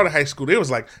I started high school, there was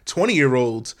like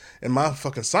 20-year-olds in my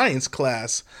fucking science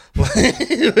class. Like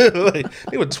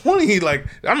they were 20. Like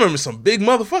I remember some big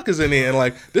motherfuckers in there, and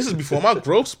like this is before my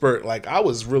growth spurt. Like I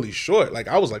was really short. Like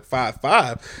I was like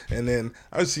 5'5", and then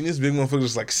I was seeing this big motherfucker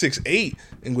was like 6'8"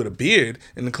 and with a beard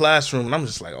in the classroom, and I'm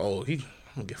just like, oh,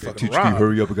 I'm gonna get fucking teacher, robbed.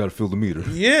 hurry up, I gotta fill the meter.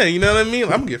 Yeah, you know what I mean?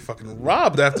 I'm gonna get fucking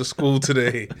robbed after school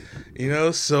today. You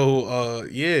know, so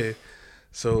yeah.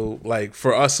 So like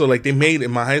for us, so like they made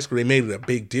in my high school, they made it a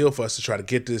big deal for us to try to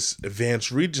get this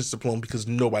advanced Regents diploma because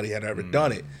nobody had ever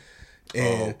done it.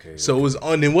 And so it was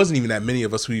there wasn't even that many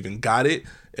of us who even got it.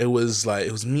 It was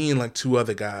me and like 2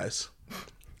 other guys.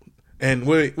 And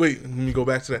wait, let me go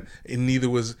back to that. And neither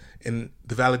was in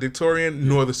the valedictorian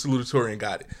nor the salutatorian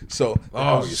got it. So,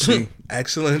 you see,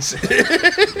 excellence,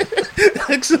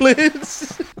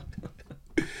 excellence.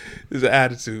 There's an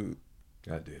attitude.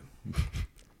 Goddamn.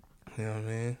 You know what I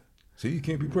mean? See, you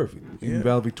can't be perfect. Even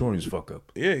valedictorians fuck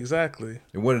up. Yeah, exactly.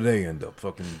 And where do they end up?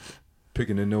 Fucking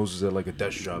picking their noses at like a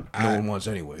desk job. No one wants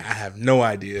anyway. I have no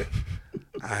idea.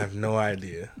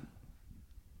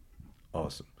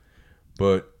 Awesome,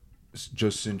 but.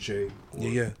 Just Sinche?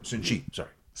 Yeah. Sinchi, sorry.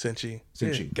 Sinchi.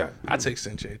 Yeah. Got it. I take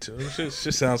Sinche too. It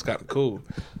just sounds kind of cool.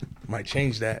 Might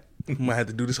change that. Might have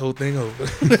to do this whole thing over.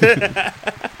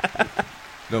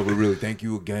 No, but really, thank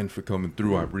you again for coming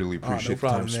through. I really appreciate no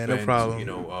problem, the time man. spent. No problem. You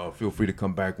know, feel free to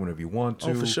come back whenever you want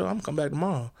to. Oh, for sure. I'm gonna come back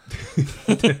tomorrow.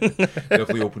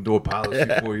 Definitely open door policy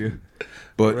for you.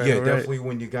 But right, definitely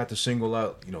when you got the single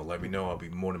out, you know, let me know. I'll be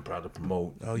more than proud to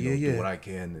promote. Oh, do what I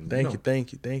can. And, thank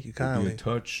you kindly. Be in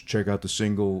touch. Check out the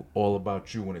single "All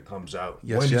About You" when it comes out.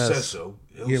 Yes, when yes. he says so.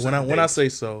 Yeah, when I say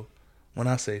so. When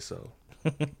I say so.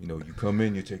 You know, you come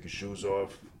in, you take your shoes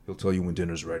off. He'll tell you when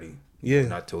dinner's ready. Yeah.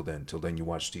 Not till then. Till then, you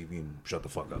watch TV and shut the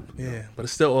fuck up. Yeah, know? but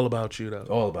it's still all about you, though.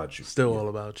 All about you. Still all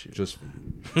about you. Just for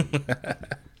you.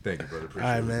 Thank you, brother. Appreciate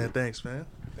all right, it. man. Thanks, man.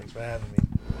 Thanks for having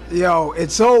me. Yo,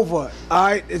 it's over. All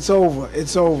right, it's over.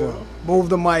 It's over. Move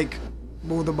the mic.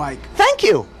 Move the mic. Thank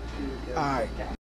you. All right.